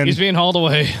again. He's being hauled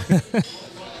away.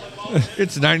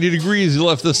 It's 90 degrees. You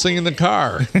left this thing in the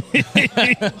car.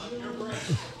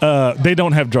 They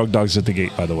don't have drug dogs at the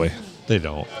gate, by the way. They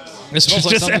don't. It smells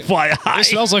like Just something, FYI. it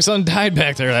smells like something died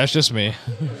back there. That's just me.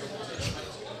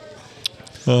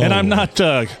 And I'm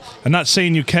not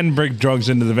saying you can bring drugs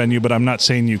into the venue, but I'm not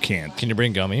saying you can't. Can you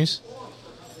bring gummies?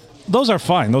 Those are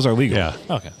fine. Those are legal. Yeah.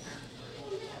 Okay.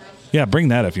 Yeah, bring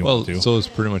that if you Well, want to. so is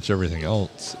pretty much everything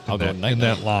else I'll go in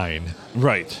night-night. that line.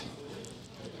 Right.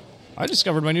 I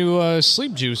discovered my new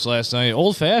sleep juice last night.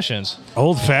 Old fashions.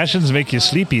 Old fashions make you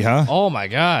sleepy, huh? Oh my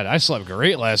god, I slept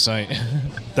great last night.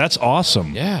 That's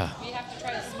awesome. Yeah. You have to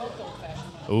try to smoke old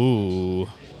fashioned. Ooh.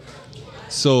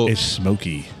 So, It's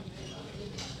smoky.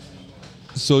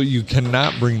 so you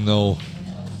cannot bring the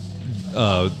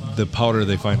powder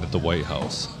they find at the White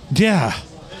House. Yeah.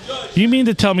 You mean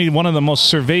to tell me one of the most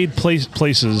surveyed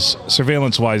places,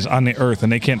 surveillance-wise, on the earth,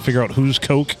 and they can't figure out whose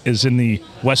coke is in the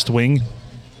West Wing?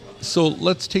 So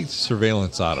let's take the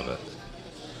surveillance out of it.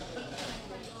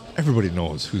 Everybody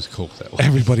knows whose coke that was.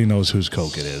 Everybody knows whose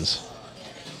coke it is.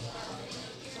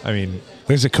 I mean,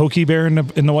 There's a Cokey Bear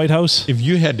in the White House? if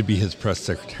you had to be his press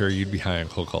secretary, you'd be high on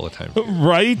coke all the time.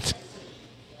 Right?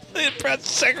 The press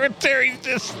secretary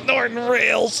just snorting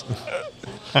rails.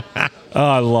 Oh,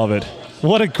 I love it.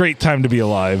 What a great time to be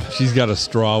alive. She's got a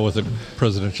straw with a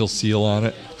presidential seal on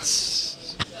it.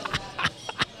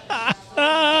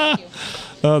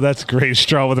 Oh, that's great.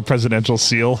 Straw with a presidential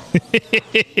seal.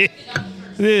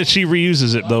 Yeah, she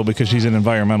reuses it, though, because she's an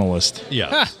environmentalist.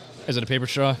 Yeah. Is it a paper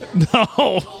straw?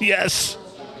 Oh, yes.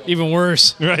 Even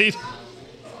worse. Right?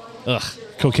 Ugh.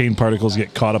 Cocaine particles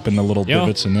get caught up in the little You know,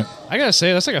 divots in it. I gotta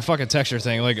say, that's like a fucking texture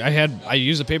thing. Like, I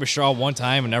used a paper straw one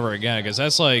time and never again, because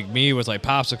that's like me with like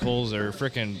popsicles or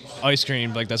freaking ice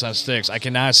cream like that's on sticks. I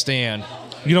cannot stand.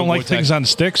 You don't the like wood things text- on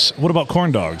sticks? What about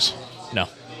corn dogs? No.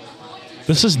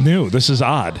 This is new. This is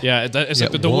odd. Yeah, it's Yeah,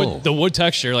 like whoa. the wood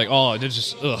texture. Like, oh, it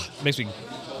just makes me.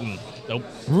 Nope.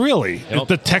 Really? Yep.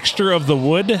 The texture of the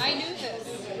wood? I knew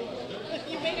this.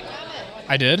 You made a comment.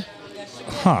 I did.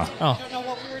 Huh. Oh, I don't know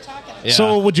what we were talking about. yeah.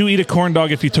 So would you eat a corn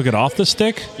dog if you took it off the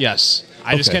stick? yes,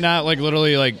 I just Okay. cannot like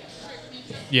literally like.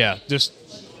 Yeah, just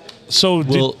So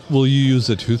Will you use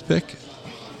a toothpick?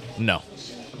 no.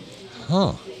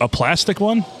 Huh. a plastic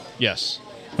one? Yes.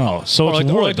 Oh, so Or it's like,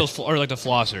 wood. or like the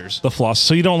flossers. The floss.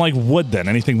 So you don't like wood then?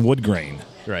 Anything wood grain?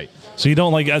 Right. So you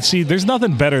don't like? See, there's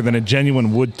nothing better than a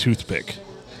genuine wood toothpick.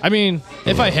 I mean,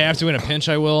 if I have to in a pinch,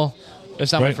 I will.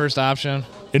 It's not my Right. first option.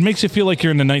 It makes you feel like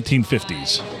you're in the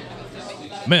 1950s.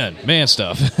 Man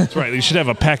stuff. That's right. You should have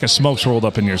a pack of smokes rolled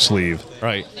up in your sleeve.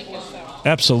 Right.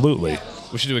 Absolutely.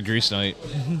 We should do a grease night.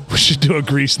 We should do a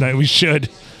grease night. We should.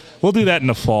 We'll do that in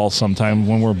the fall sometime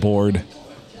when we're bored.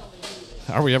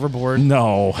 Are we ever bored?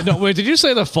 No. No, wait, did you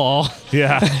say the fall?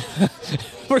 Yeah.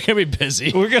 We're going to be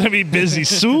busy. We're going to be busy,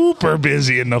 super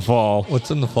busy in the fall.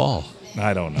 What's in the fall?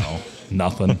 I don't know.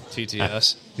 Nothing.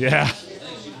 TTS. Yeah.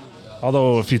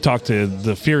 Although if you talk to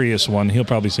the Furious one, he'll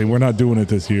probably say, we're not doing it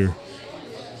this year.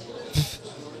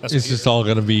 That's It's what just all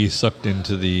going to be sucked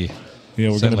into the Yeah,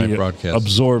 we're going to Satellite be broadcast.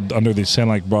 absorbed under the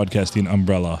Satellite Broadcasting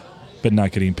umbrella, but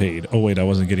not getting paid. Oh, wait, I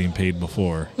wasn't getting paid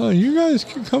before. Oh, you guys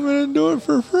can come in and do it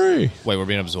for free. Wait, we're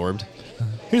being absorbed?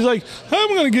 He's like, I'm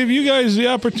going to give you guys the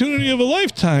opportunity of a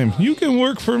lifetime. You can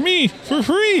work for me for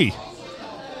free.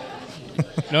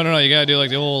 No. You got to do like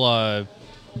the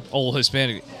old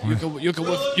Hispanic. You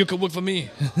can work for me.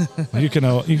 You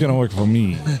can work for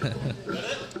me.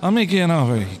 I'll make you an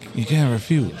offer you can't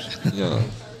refuse. Yeah.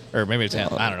 Or maybe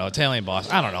Italian. I don't know. Italian boss.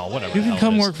 I don't know. Whatever. You the can hell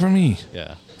come it is. work for me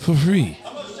Yeah. for free.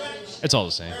 It's all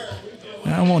the same.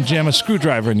 I won't jam a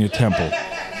screwdriver in your temple.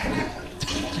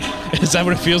 Is that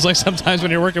what it feels like sometimes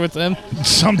when you're working with them?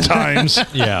 Sometimes.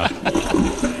 Yeah.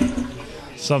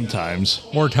 Sometimes.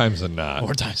 More times than not.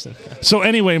 More times than So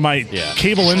anyway, my Yeah.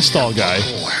 cable install guy,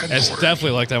 It's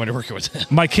definitely like that when you're working with them.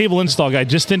 my cable install guy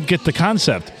just didn't get the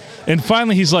concept. And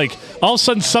finally he's like, all of a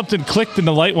sudden something clicked and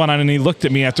the light went on and he looked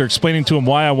at me after explaining to him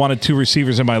why I wanted 2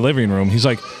 receivers in my living room. He's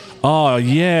like, oh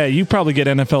yeah, you probably get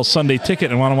NFL Sunday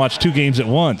ticket and want to watch 2 games at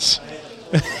once.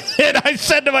 And I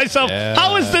said to myself, Yeah.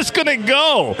 how is this going to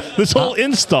go? This whole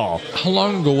install. How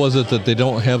long ago was it that they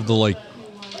don't have the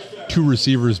 2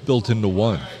 receivers built into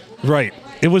one? Right.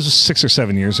 It was 6 or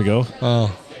 7 years ago.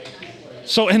 Oh.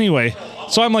 So anyway,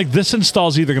 so I'm like, this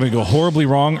install's either going to go horribly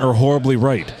wrong or horribly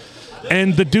right.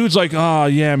 And the dude's like, oh,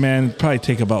 yeah, man, it'd probably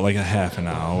take about a half an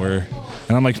hour.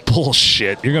 And I'm like,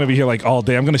 bullshit. You're going to be here all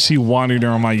day. I'm going to see you wandering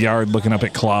around my yard looking up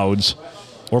at clouds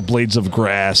or blades of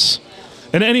grass.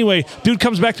 And anyway, dude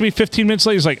comes back to me 15 minutes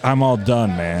later. He's like, I'm all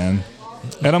done, man.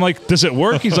 And I'm like, does it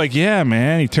work? He's like, yeah,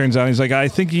 man. He turns out, he's like, I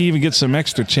think you even get some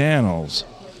extra channels.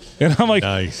 And I'm like,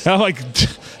 Nice. I'm like,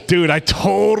 Dude, I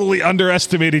totally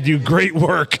underestimated you. Great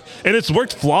work. And it's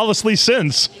worked flawlessly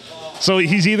since. So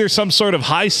he's either some sort of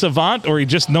high savant or he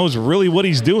just knows really what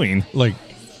he's doing. Like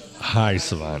high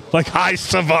savant. Like high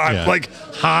savant. Yeah. Like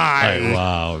high. Like,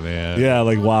 wow, man. Yeah,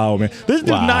 like wow, man. This dude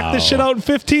knocked this shit out in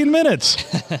 15 minutes.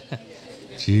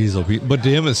 Jeez, but to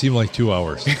him it seemed like 2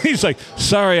 hours. He's like,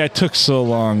 sorry I took so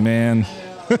long, man.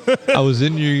 I was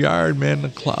in your yard, man. The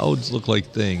clouds look like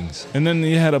things. And then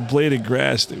he had a blade of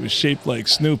grass that was shaped like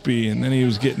Snoopy, and then he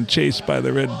was getting chased by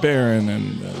the Red Baron,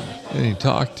 and he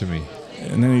talked to me.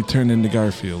 And then he turned into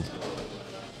Garfield.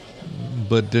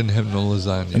 But didn't have no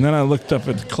lasagna. And then I looked up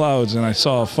at the clouds and I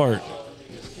saw a fart.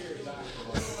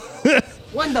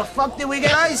 When the fuck did we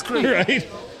get ice cream? Right?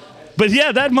 But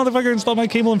yeah, that motherfucker installed my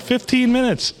cable in 15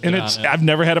 minutes, and I've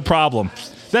never had a problem.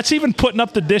 That's even putting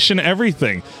up the dish and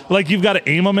everything. Like, you've got to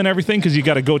aim them and everything because you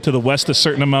got to go to the west a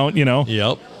certain amount, you know?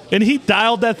 Yep. And he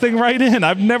dialed that thing right in.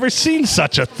 I've never seen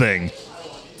such a thing.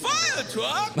 Fire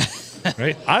truck!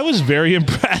 Right? I was very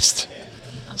impressed.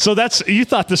 So you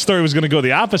thought this story was going to go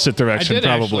the opposite direction, I did,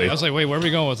 probably. actually. I was like, wait, where are we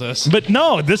going with this? But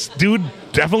no, this dude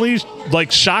definitely,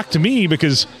 like, shocked me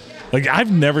because, like,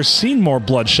 I've never seen more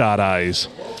bloodshot eyes.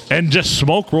 And just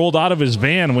smoke rolled out of his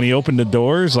van when he opened the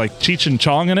doors, like Cheech and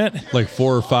Chong in it. Like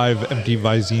 4 or 5 empty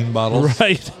Visine bottles.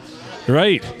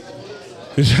 Right.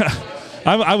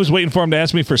 I was waiting for him to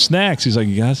ask me for snacks. He's like,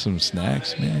 you got some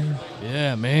snacks, man?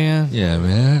 Yeah, man. Yeah,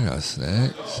 man, I got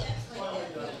snacks.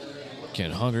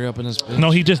 Getting hungry up in this bitch.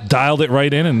 No, he just dialed it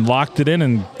right in and locked it in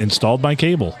and installed my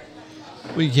cable.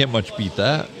 Well, you can't much beat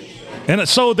that. And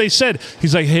so they said,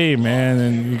 he's like, hey, man,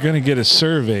 and you're going to get a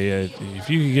survey.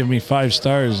 If you can give me 5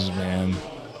 stars, man.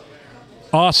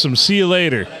 Awesome. See you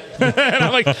later. And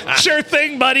I'm like, sure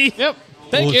thing, buddy. Yep.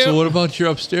 Thank you. So what about your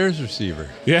upstairs receiver?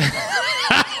 Yeah.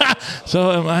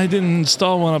 So I didn't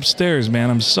install one upstairs, man.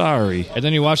 I'm sorry. And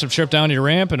then you watched him trip down your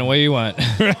ramp, and away you went.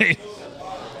 Right.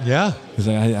 Yeah. He's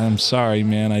like, I'm sorry,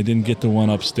 man. I didn't get the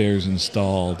one upstairs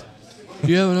installed.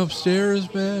 You have an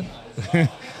upstairs, man?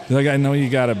 He's like, I know you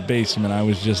got a basement. I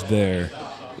was just there.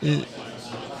 Do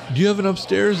you have an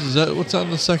upstairs? Is that what's on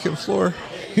the second floor?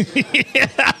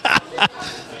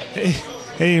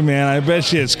 Hey, man, I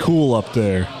bet you it's cool up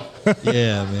there.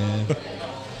 Yeah, man.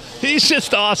 He's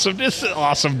just awesome. Just an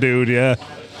awesome dude, yeah.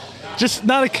 Just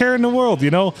not a care in the world, you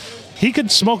know? He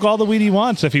could smoke all the weed he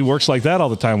wants if he works like that all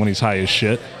the time when he's high as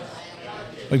shit.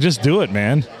 Like, just do it,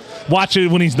 man. Watch it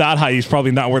when he's not high. He's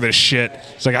probably not worth a shit.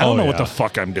 It's like, I don't know what the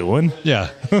fuck I'm doing. Yeah.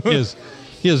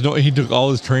 He took all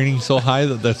his training so high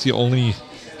that's the only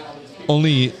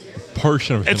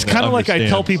portion of him. It's kind of like I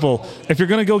tell people, if you're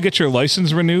going to go get your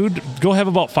license renewed, go have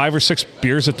about 5 or 6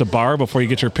 beers at the bar before you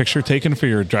get your picture taken for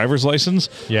your driver's license.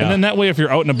 Yeah. And then that way, if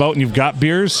you're out and about and you've got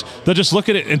beers, they'll just look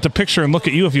at it at the picture and look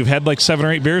at you if you've had like 7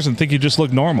 or 8 beers and think you just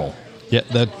look normal. Yeah,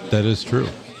 that is true.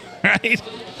 Right?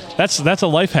 That's a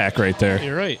life hack right there.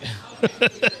 You're right.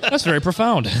 That's very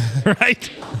profound. Right?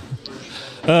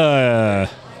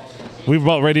 We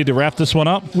about ready to wrap this one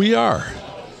up? We are.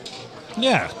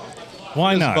 Yeah.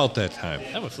 Why It's not? about that time.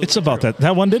 It's about that.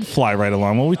 That one did fly right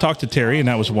along. Well, we talked to Terry, and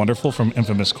that was wonderful from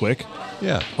Infamous Quick.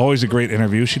 Yeah. Always a great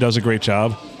interview. She does a great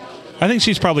job. I think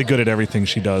she's probably good at everything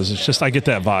she does. It's just I get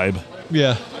that vibe.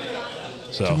 Yeah.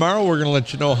 So Tomorrow we're going to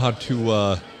let you know how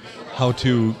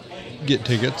to get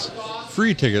tickets.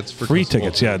 Free tickets for free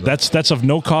tickets. Yeah, that's of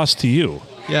no cost to you.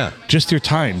 Yeah. Just your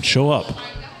time. Show up.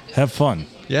 Have fun.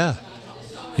 Yeah.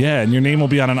 Yeah, and your name will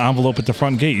be on an envelope at the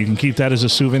front gate. You can keep that as a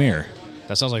souvenir.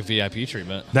 That sounds like VIP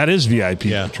treatment. That is VIP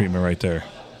Yeah. treatment right there.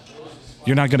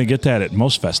 You're not going to get that at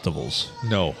most festivals.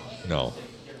 No.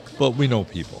 But we know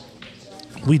people.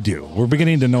 We do. We're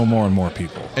beginning to know more and more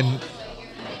people. And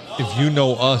if you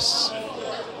know us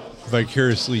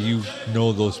vicariously, you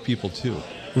know those people too.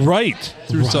 Right.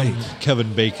 Through some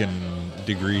Kevin Bacon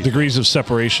degrees. Degrees of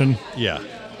separation. Yeah.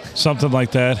 Something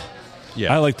like that.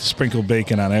 Yeah. I like to sprinkle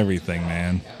bacon on everything,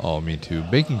 man. Oh, me too.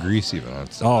 Bacon grease even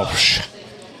on stuff. Oh,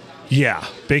 yeah.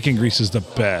 Bacon grease is the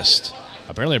best.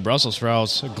 Apparently Brussels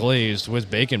sprouts glazed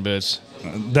with bacon bits.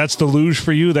 That's the luge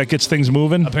for you that gets things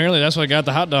moving. Apparently that's what got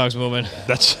the hot dogs moving.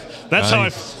 That's Nice.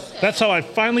 how I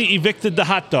finally evicted the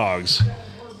hot dogs.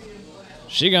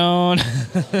 She gone.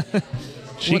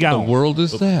 She What got in the world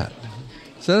is that?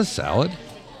 Is that a salad?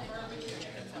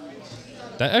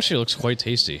 That actually looks quite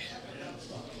tasty.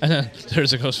 And then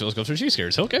there's a Coast for cheese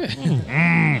curds. Okay.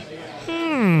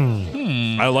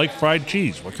 I like fried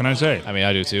cheese. What can I say? I mean,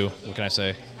 I do too. What can I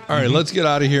say? All right, let's get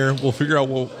out of here. We'll figure out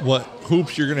what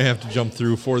hoops you're going to have to jump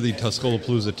through for the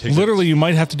Tuscaloosa tickets. Literally, you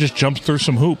might have to just jump through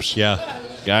some hoops. Yeah.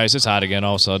 Guys, it's hot again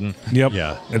all of a sudden. Yep.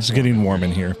 Yeah. It's getting warm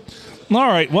in here. All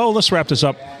right. Well, let's wrap this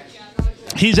up.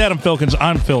 He's Adam Filkins.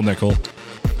 I'm Phil Nickel.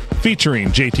 featuring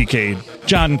JTK,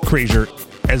 John Crazier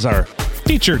as our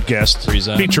featured guest.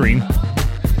 Featuring.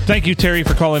 Thank you, Terry,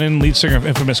 for calling in, lead singer of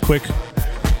Infamous Quick.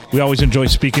 We always enjoy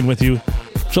speaking with you.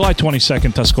 July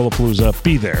 22nd, Tuscaloosa.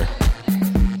 Be there.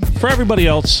 For everybody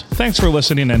else, thanks for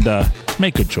listening and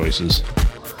make good choices.